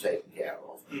basics are taken care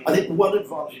of, I think one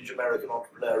advantage American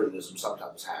entrepreneurialism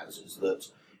sometimes has is that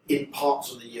in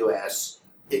parts of the US,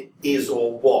 it is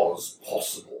or was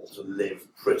possible to live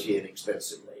pretty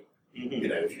inexpensively.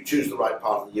 If you choose the right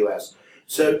part of the US.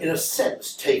 So in a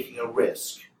sense, taking a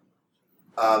risk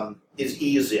is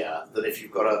easier than if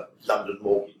you've got a London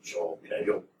mortgage or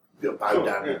you're bowed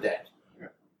down in debt. Yeah.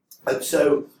 And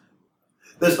so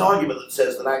there's an argument that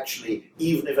says that actually,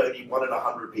 even if only 1 in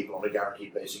 100 people on a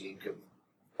guaranteed basic income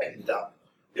ended up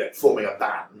forming a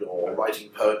band or writing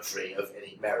poetry of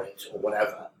any merit or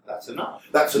whatever, That's enough.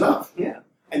 that's enough. Yeah.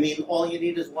 I mean, all you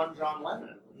need is one John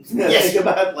Lennon. Yes. Think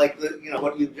about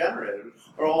what you've generated,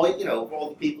 or all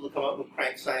the people who come up with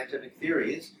crank scientific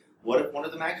theories. What if one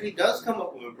of them actually does come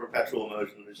up with a perpetual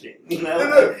motion machine?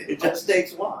 No. It just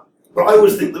takes one. But I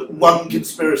always think that one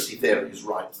conspiracy theory is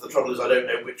right. The trouble is I don't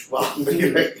know which one.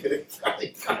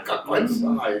 I can't quite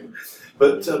decide.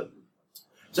 But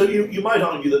so you might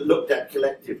argue that looked at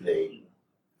collectively,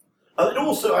 and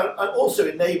also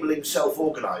enabling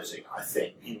self-organising, I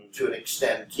think, to an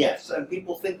extent. Yes, and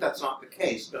people think that's not the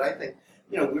case, but I think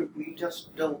we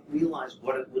just don't realize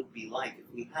what it would be like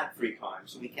if we had free time,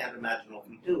 so we can't imagine what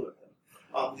we do with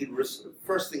it.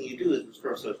 First thing you do is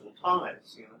restore social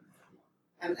ties,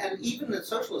 And even in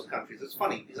socialist countries, it's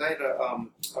funny, because I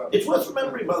had It's worth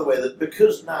remembering, by the way, that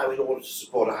because now in order to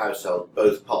support a household,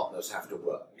 both partners have to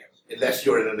work, unless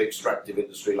you're in an extractive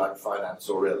industry like finance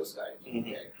or real estate.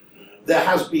 Okay. There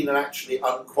has been an actually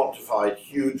unquantified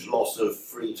huge loss of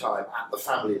free time at the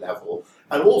family level,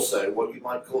 and also what you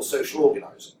might call social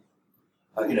organising.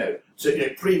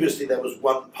 Previously there was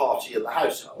one party in the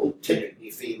household,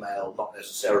 typically female, not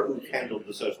necessarily, who handled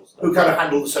the social stuff. who kind of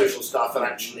handled the social stuff and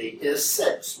actually, in a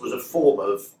sense, was a form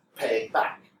of paying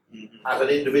back at an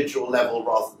individual level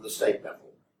rather than the state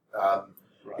level.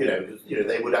 Right.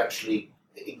 They would actually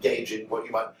engage in what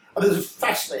you might. I mean, there's a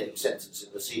fascinating sentence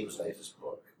in Nassim's latest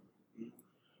book,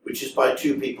 which is by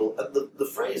two people, and the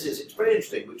phrase is, it's very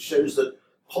interesting, which shows that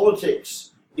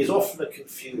politics is often a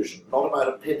confusion, not about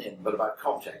opinion, but about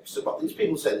context. So what these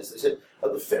people say this, they said,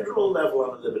 at the federal level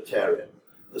I'm a libertarian,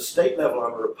 the state level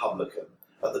I'm a Republican,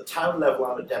 at the town level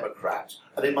I'm a Democrat,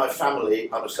 and in my family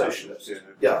I'm a socialist.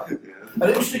 Yeah. And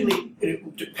interestingly,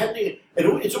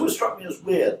 it's always struck me as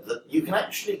weird that you can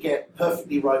actually get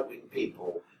perfectly right-wing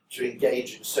people to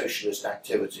engage in socialist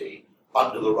activity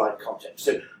under the right context.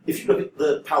 So if you look at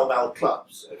the Pall Mall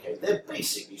clubs, okay, they're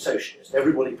basically socialist.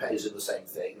 Everybody pays in the same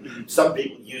thing. Some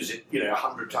people use it,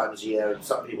 100 times a year, and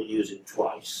some people use it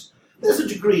twice. There's a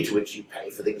degree to which you pay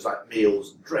for things like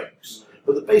meals and drinks,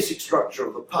 but the basic structure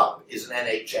of the pub is an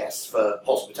NHS for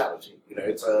hospitality.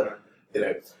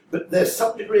 But there's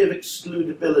some degree of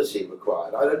excludability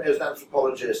required. I don't know, as an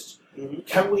anthropologist,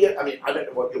 can we? I mean, I don't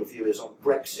know what your view is on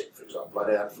Brexit, for example. I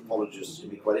know anthropologists can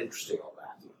be quite interesting on that.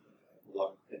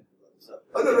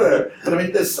 I don't know, but I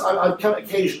mean, I've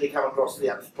occasionally come across the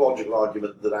anthropological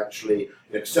argument that actually,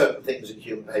 certain things in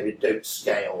human behaviour don't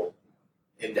scale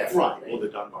indefinitely. Right, or the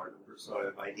Dunbar sort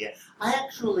of idea. I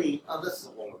actually, this is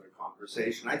a whole other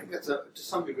conversation. I think that's to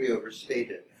some degree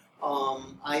overstated.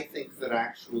 I think that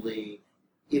actually,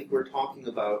 if we're talking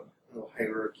about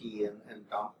hierarchy and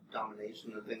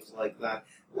domination and things like that,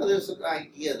 there's an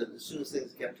idea that as soon as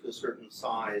things get to a certain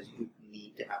size, you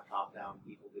need to have top-down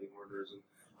people giving orders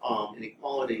and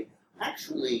inequality.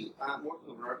 Actually, I'm working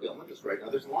with an archaeologist right now.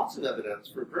 There's lots of evidence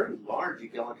for very large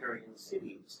egalitarian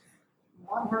cities.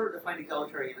 A lot harder to find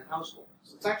egalitarian households.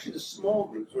 It's actually the small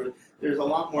groups where there's a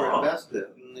lot more invested,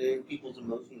 and people's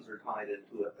emotions are tied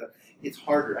into it. That it's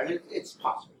harder. I mean, it's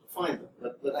possible to find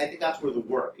them, but I think that's where the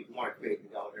work, people want to create an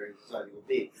egalitarian society, will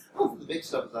be. I don't think the big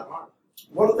stuff is that hard.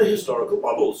 What are the historical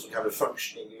models for kind of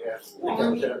functioning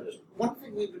egalitarianism? One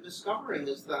thing we've been discovering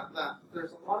is that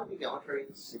there's a lot of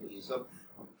egalitarian cities.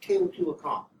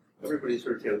 Teotihuacan. Everybody's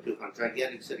heard Teotihuacan,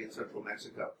 gigantic city in central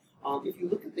Mexico. If you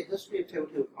look at the history of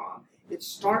Teotihuacan, it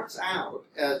starts out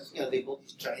as, they built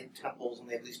these giant temples and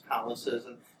they have these palaces,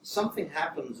 and something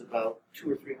happens about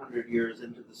 200 or 300 years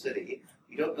into the city.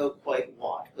 You don't know quite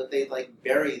what, but they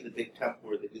bury the big temple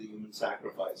where they do the human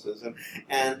sacrifices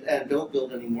and don't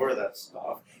build any more of that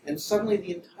stuff. And suddenly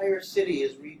the entire city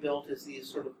is rebuilt as these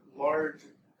sort of large,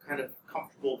 kind of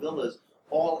comfortable villas,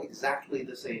 all exactly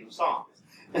the same size.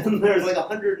 And there's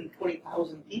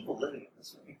 120,000 people living in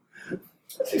this thing.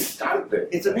 That's astounding.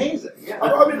 It's amazing. Yeah.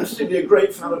 I'm interested to be a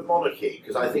great fan of monarchy,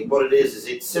 because I think what it is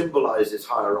it symbolises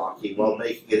hierarchy while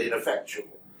making it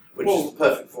ineffectual, which is the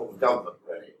perfect form of government,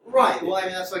 really. Right. Well, I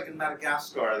mean, that's like in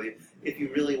Madagascar. If you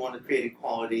really want to create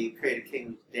equality, create a king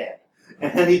who's dead.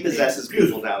 And he possesses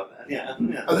people now. Yeah.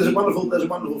 Oh, there's a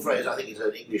wonderful phrase. I think it's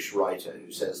an English writer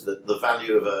who says that the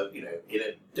value of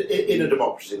in a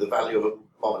democracy, the value of a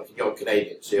monarchy. You're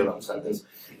Canadian, so you'll understand this.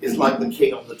 Is like the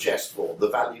king on the chessboard. The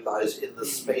value lies in the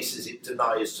spaces it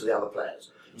denies to the other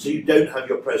players. So you don't have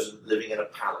your president living in a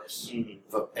palace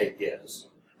for 8 years,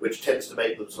 which tends to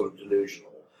make them sort of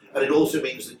delusional. And it also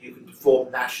means that you can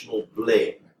perform national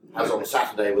bling, as on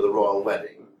Saturday with a royal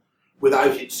wedding,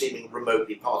 without it seeming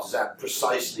remotely partisan,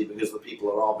 precisely because the people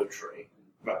are arbitrary.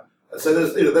 Right. And so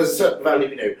there's a certain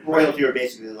value, royalty are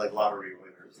basically like lottery winners.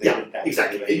 Yeah,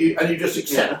 exactly. And you just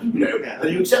accept, and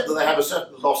you accept that they have a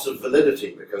certain loss of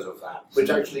validity because of that, which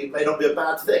actually may not be a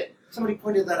bad thing. Somebody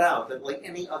pointed that out, that like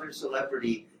any other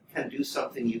celebrity can do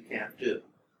something you can't do.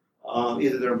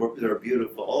 Either they're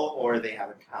beautiful or they have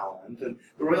a talent. And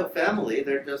the royal family,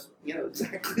 they're just,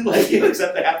 exactly like you,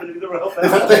 except they happen to be the royal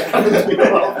family. They happen to be the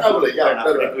royal family, yeah. They're not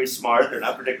particularly smart, they're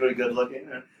not particularly good looking.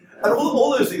 And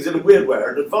all those things in a weird way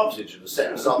are an advantage in a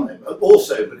sense, aren't they?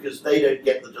 Also because they don't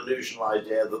get the delusional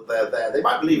idea that they're there. They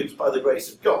might believe it's by the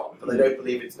grace of God, but they don't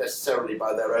believe it's necessarily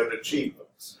by their own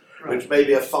achievements, which may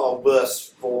be a far worse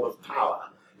form of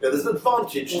power. There's an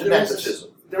advantage to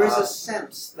nepotism. There is a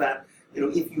sense that,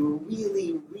 if you're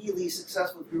really, really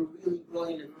successful, if you're really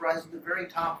brilliant and rise to the very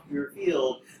top of your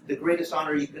field, the greatest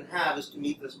honor you can have is to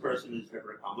meet this person who's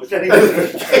never accomplished anything.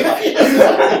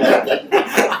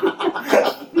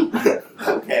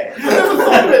 Okay. I never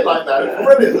thought of it like that. It's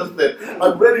brilliant, isn't it?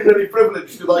 I'm really, really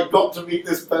privileged because I got to meet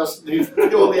this person who's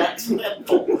purely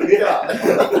accidental. Yeah.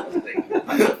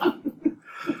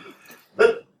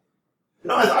 But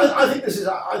I think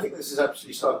this is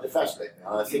absolutely starting to fascinate me.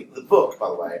 And I think the book, by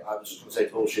the way, I was just going to say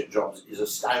Bullshit Jobs, is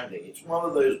astounding. It's one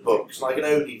of those books, and I can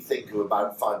only think of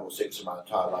about 5 or 6 in my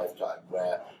entire lifetime,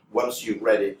 where once you've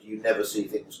read it, you never see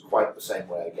things quite the same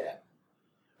way again.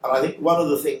 And I think one of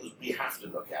the things we have to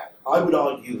look at, I would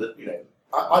argue that,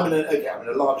 I'm in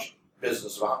a large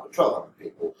business of 1,200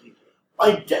 people.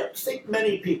 I don't think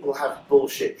many people have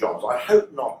bullshit jobs. I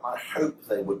hope not. I hope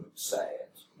they wouldn't say it.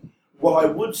 What I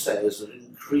would say is that an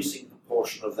increasing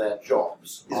proportion of their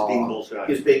jobs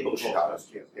is being bullshit hours.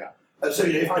 Yeah. And so,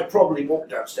 if I probably walked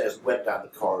downstairs and went down the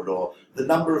corridor, the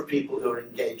number of people who are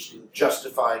engaged in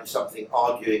justifying something,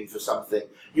 arguing for something.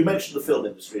 You mentioned the film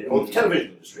industry, or the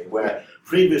television industry, where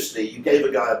previously you gave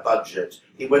a guy a budget,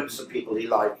 he went to some people he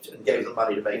liked and gave them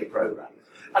money to make a program.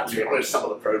 And to be honest, some of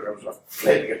the programs were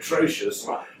flaming atrocious,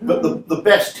 but the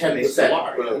best 10%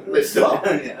 they still are.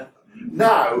 Yeah.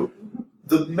 Now,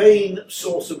 the main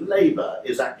source of labour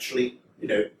is actually,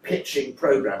 pitching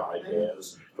program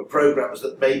ideas for programs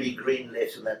that may be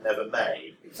greenlit and then never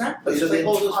made. Exactly. So it's like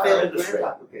all those failed industry.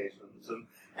 grant applications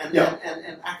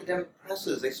and academic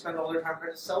presses, they spend all their time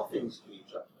trying to sell things to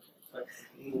each other. Like,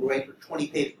 you write a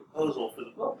 20-page proposal for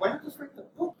the book. Why not just write the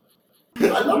book?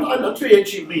 I'd love to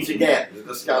actually meet again to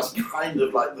discuss kind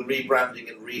of like the rebranding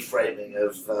and reframing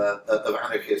of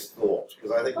anarchist thought,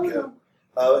 because I think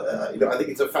I think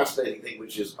it's a fascinating thing,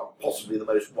 which is possibly the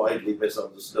most widely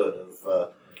misunderstood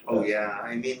of.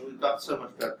 I mean, we've got so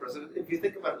much bad precedent. If you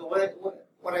think about it,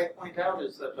 what I point out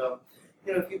is that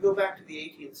if you go back to the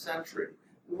 18th century,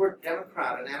 the word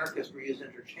Democrat and anarchist were used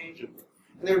interchangeably,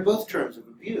 and they were both terms of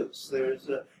abuse. There's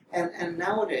and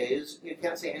nowadays you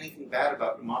can't say anything bad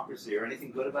about democracy or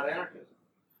anything good about anarchism.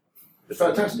 It's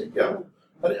fantastic, yeah.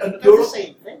 And That's the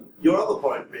same thing. your other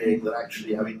point being that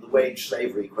actually, I mean, the wage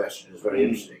slavery question is very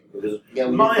interesting because Yeah,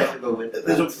 we my, have to go into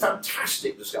there's that. a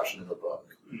fantastic discussion in the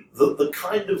book that the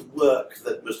kind of work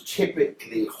that was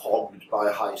typically hogged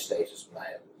by high status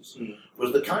males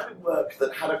was the kind of work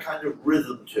that had a kind of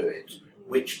rhythm to it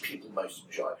which people most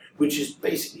enjoy, which is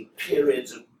basically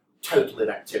periods of total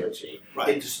inactivity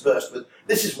interspersed with.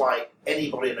 This is why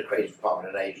anybody in a creative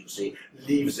department in an agency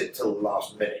leaves it till the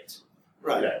last minute.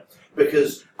 Right. You know,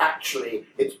 because actually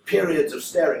it's periods of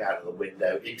staring out of the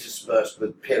window interspersed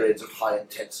with periods of high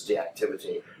intensity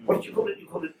activity. What did you call it? You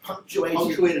called it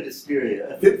Punctuated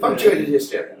hysteria. punctuated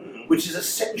hysteria, which is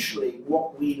essentially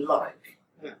what we like.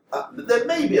 There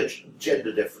may be a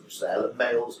gender difference there, that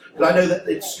males, but I know that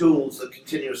in schools the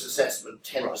continuous assessment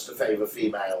tends to favour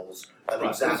females and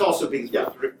exams. It's also been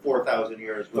for 4,000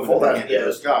 years. For 4,000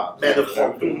 years, jobs. men have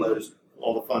hogged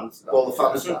all the fun stuff. all the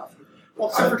fun stuff. Well,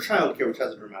 except for childcare, which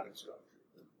has a dramatic structure.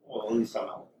 Well, at least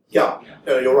somehow. Yeah,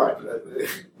 no, you're right.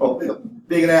 Well,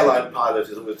 being an airline pilot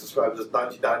is always described as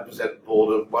 99%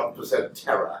 boredom, 1%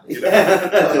 terror. You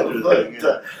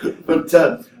know?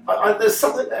 But there's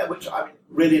something there which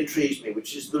really intrigues me,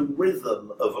 which is the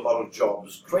rhythm of a lot of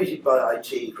jobs created by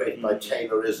IT, created by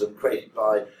Taylorism, created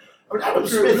by. Adam They're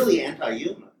Smith. really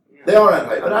anti-human. They are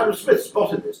anti. And Adam Smith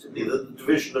spotted this, didn't he? That the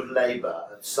division of labour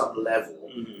at some level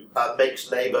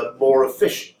makes labour more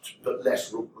efficient but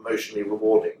less emotionally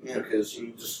rewarding because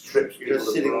you just strip people You're of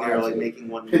sitting there variety. like making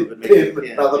one Pin, move and making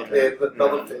pin, another pin,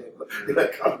 another pin. You know,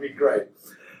 can't be great.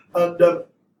 And the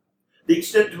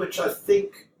extent to which I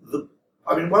think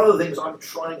one of the things I'm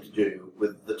trying to do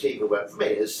with the team who work for me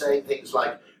is saying things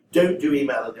like, don't do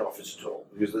email in the office at all,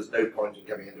 because there's no point in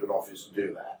coming into an office to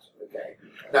do that. Okay.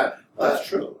 Now That's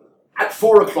true. At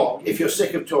 4 o'clock, if you're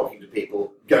sick of talking to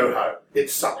people, go home.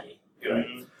 It's sunny, you know.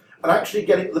 And actually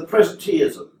getting the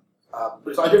presenteeism,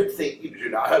 because I don't think you do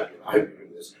that. I hope you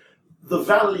do this. The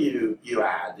value you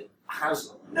add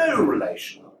has no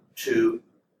relation to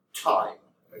time.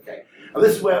 Okay. And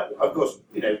this is where, of course,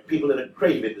 people in a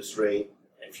creative industry,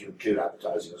 if you include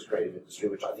advertising as a creative industry,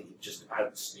 which I think it just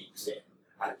about sneaks in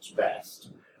at its best.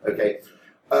 Okay.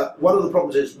 One of the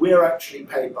problems is we're actually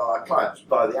paid by our clients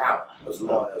by the hour, as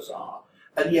lawyers are,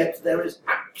 and yet there is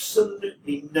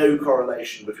absolutely no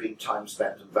correlation between time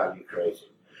spent and value created.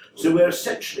 So we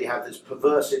essentially have this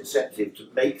perverse incentive to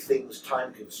make things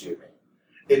time-consuming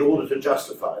in order to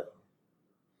justify them.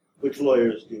 Which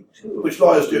lawyers do too. Which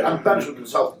lawyers do, and management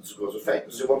consultants, of course, are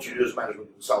famous. So what you do as a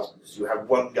management consultant is you have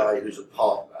one guy who's a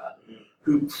partner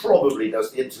who probably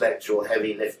does the intellectual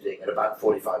heavy lifting in about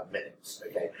 45 minutes,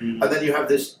 okay? And then you have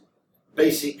this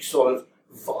basic sort of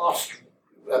vast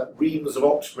reams of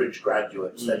Oxbridge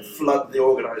graduates that flood the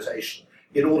organisation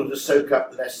in order to soak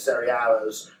up the necessary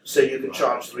hours so you can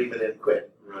charge 3 million quid.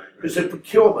 Because so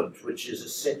procurement, which is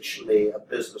essentially a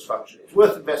business function, it's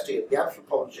worth investigating. The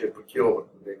anthropology of procurement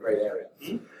would be a great area.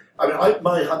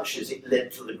 My hunch is it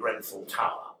led to the Grenfell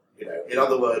Tower. In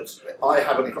other words, I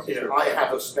have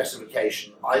a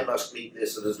specification. I must meet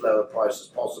this at as low a price as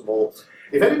possible.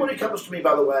 If anybody comes to me,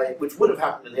 by the way, which would have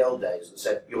happened in the old days, and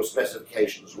said your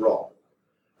specification's wrong,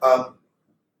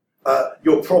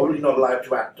 you're probably not allowed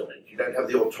to act on it. You don't have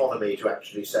the autonomy to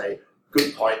actually say,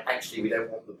 good point. Actually, we don't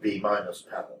want the B- panels.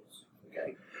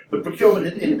 Okay, but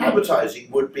procurement in advertising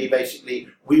would be basically,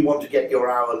 we want to get your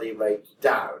hourly rate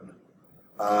down,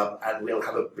 and we'll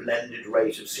have a blended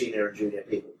rate of senior and junior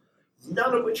people.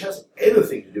 None of which has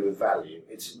anything to do with value.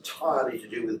 It's entirely to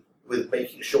do with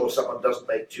making sure someone doesn't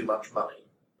make too much money.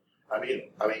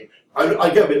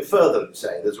 I go a bit further and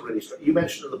say there's a really you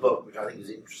mentioned in the book, which I think is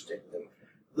interesting, that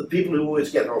the people who always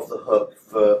get off the hook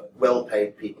for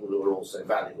well-paid people who are also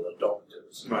valuable are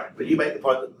doctors. Right. But you make the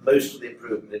point that most of the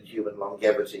improvement in human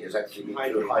longevity has actually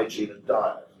been through hygiene and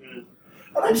diet.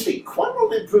 And actually, quite a lot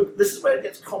of the improvement. This is where it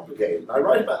gets complicated. I'm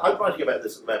writing about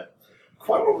this at the moment.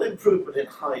 Quite a lot of the improvement in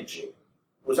hygiene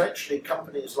was actually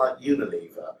companies like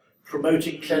Unilever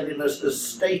promoting cleanliness as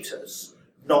status,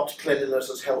 not cleanliness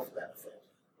as health benefit.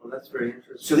 Well, that's very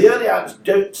interesting. So the early ads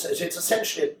don't say, so it's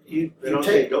essentially, they don't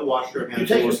say don't wash your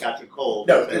hands or catch a cold.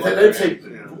 No, they don't say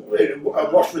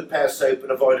wash with pear soap and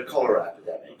avoid a cholera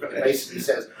epidemic. Okay. It basically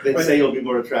says... They say you'll be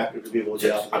more attractive to people with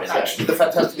actually, the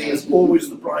fantastic thing is always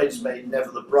the bridesmaid,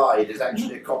 never the bride is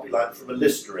actually a copy line from a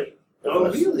Listerine.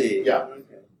 Oh, really? Yeah.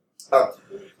 Okay.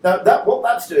 Now, what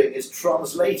that's doing is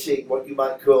translating what you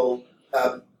might call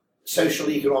social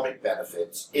economic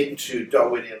benefits into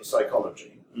Darwinian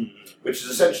psychology, which is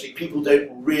essentially people don't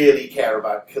really care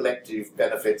about collective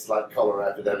benefits like cholera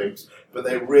epidemics, but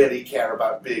they really care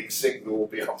about being single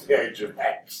beyond the age of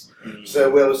X. So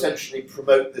we'll essentially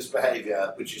promote this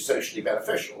behaviour, which is socially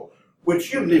beneficial,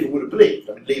 which Unilever would have believed.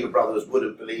 I mean, Lever Brothers would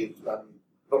have believed, I'm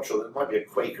not sure, there might be a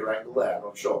Quaker angle there, I'm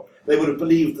not sure. They would have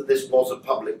believed that this was a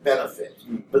public benefit,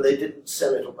 but they didn't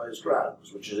sell it on those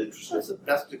grounds, which is interesting. That's the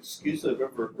best excuse I've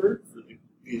ever heard for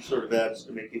these sort of ads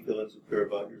to make you feel insecure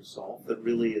about yourself, that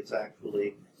really it's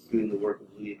actually doing the work of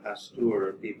Louis Pasteur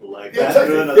and people like that.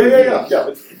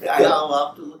 Exactly. I'll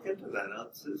have to look into that.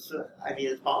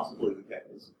 It's possibly the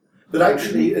case. But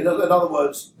actually, in other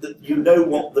words, that you know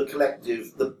what the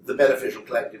collective, the beneficial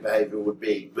collective behaviour would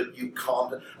be, but you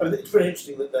can't. I mean, it's very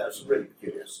interesting that there are some really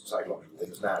curious psychological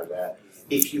things now where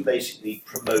if you basically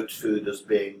promote food as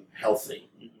being healthy,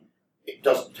 it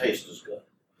doesn't taste as good.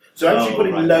 So actually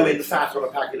putting low in fat on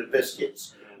a packet of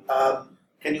biscuits.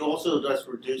 Can you also just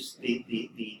reduce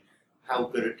the how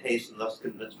good it tastes and thus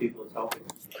convince people it's healthy?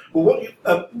 Well, what you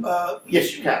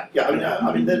yes, you can. Yeah,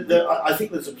 I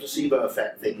think there's a placebo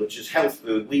effect thing, which is health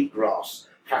food, wheatgrass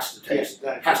has to taste,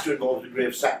 has to involve a degree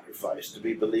of sacrifice to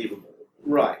be believable.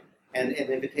 Right. And if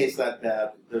it tastes that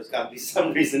bad, there's got to be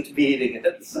some reason to be eating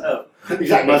it. So Exactly.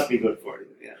 It must be good for you.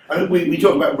 Yeah. I mean, we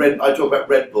talk about I talk about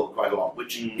Red Bull quite a lot,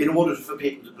 which in order for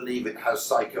people to believe it has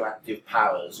psychoactive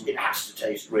powers, it has to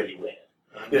taste really weird.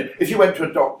 You know, if you went to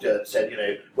a doctor and said,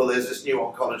 well, there's this new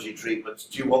oncology treatment,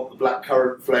 do you want the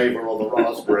blackcurrant flavour or the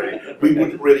raspberry? We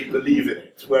wouldn't really believe in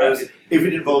it. Whereas if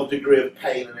it involved a degree of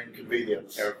pain and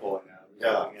inconvenience. Careful.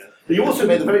 Yeah. But you also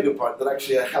made the very good point that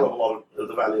actually a hell of a lot of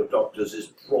the value of doctors is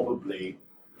probably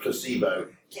placebo.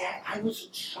 Yeah, I was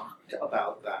shocked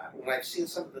about that when I've seen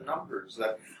some of the numbers.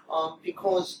 That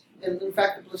because, and in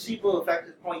fact, the placebo effect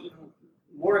is probably even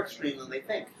more extreme than they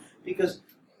think. Because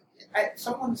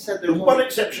someone said The one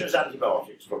exception is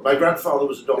antibiotics. My grandfather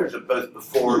was a doctor both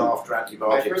before and after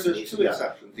antibiotics. I've heard there's two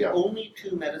exceptions. The only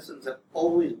two medicines that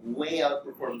always way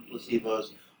outperform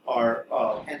placebos are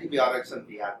antibiotics and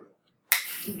Viagra.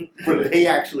 They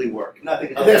actually work.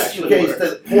 Nothing else Unless actually in case works.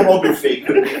 that pornography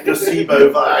could be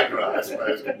placebo Viagra, I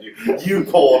suppose.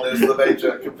 YouPorn is the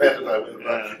major competitor with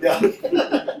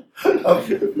that.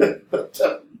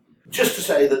 Just to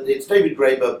say that it's David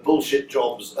Graeber, Bullshit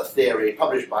Jobs, A Theory,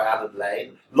 published by Alan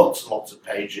Lane. Lots and lots of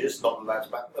pages, not that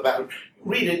about it.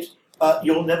 Read it.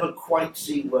 You'll never quite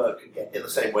see work again in the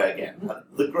same way again. And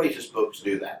the greatest books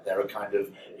do that. They're a kind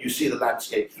of, you see the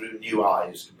landscape through new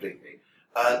eyes completely.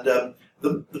 And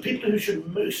the people who should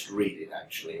most read it,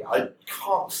 actually, I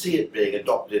can't see it being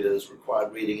adopted as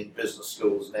required reading in business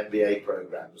schools and MBA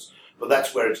programs, but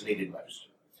that's where it's needed most.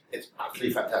 It's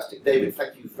absolutely fantastic. David,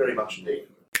 thank you very much indeed.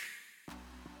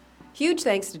 Huge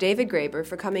thanks to David Graeber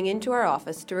for coming into our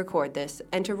office to record this,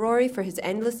 and to Rory for his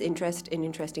endless interest in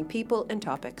interesting people and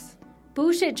topics.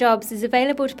 Bullshit Jobs is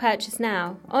available to purchase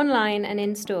now, online and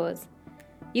in stores.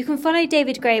 You can follow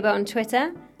David Graeber on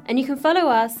Twitter, and you can follow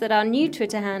us at our new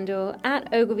Twitter handle,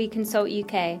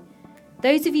 @OgilvyConsultUK.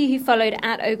 Those of you who followed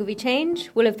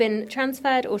 @OgilvyChange will have been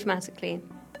transferred automatically.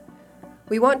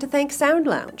 We want to thank Sound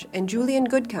Lounge and Julian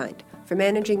Goodkind for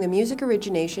managing the music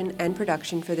origination and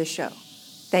production for this show.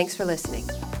 Thanks for listening.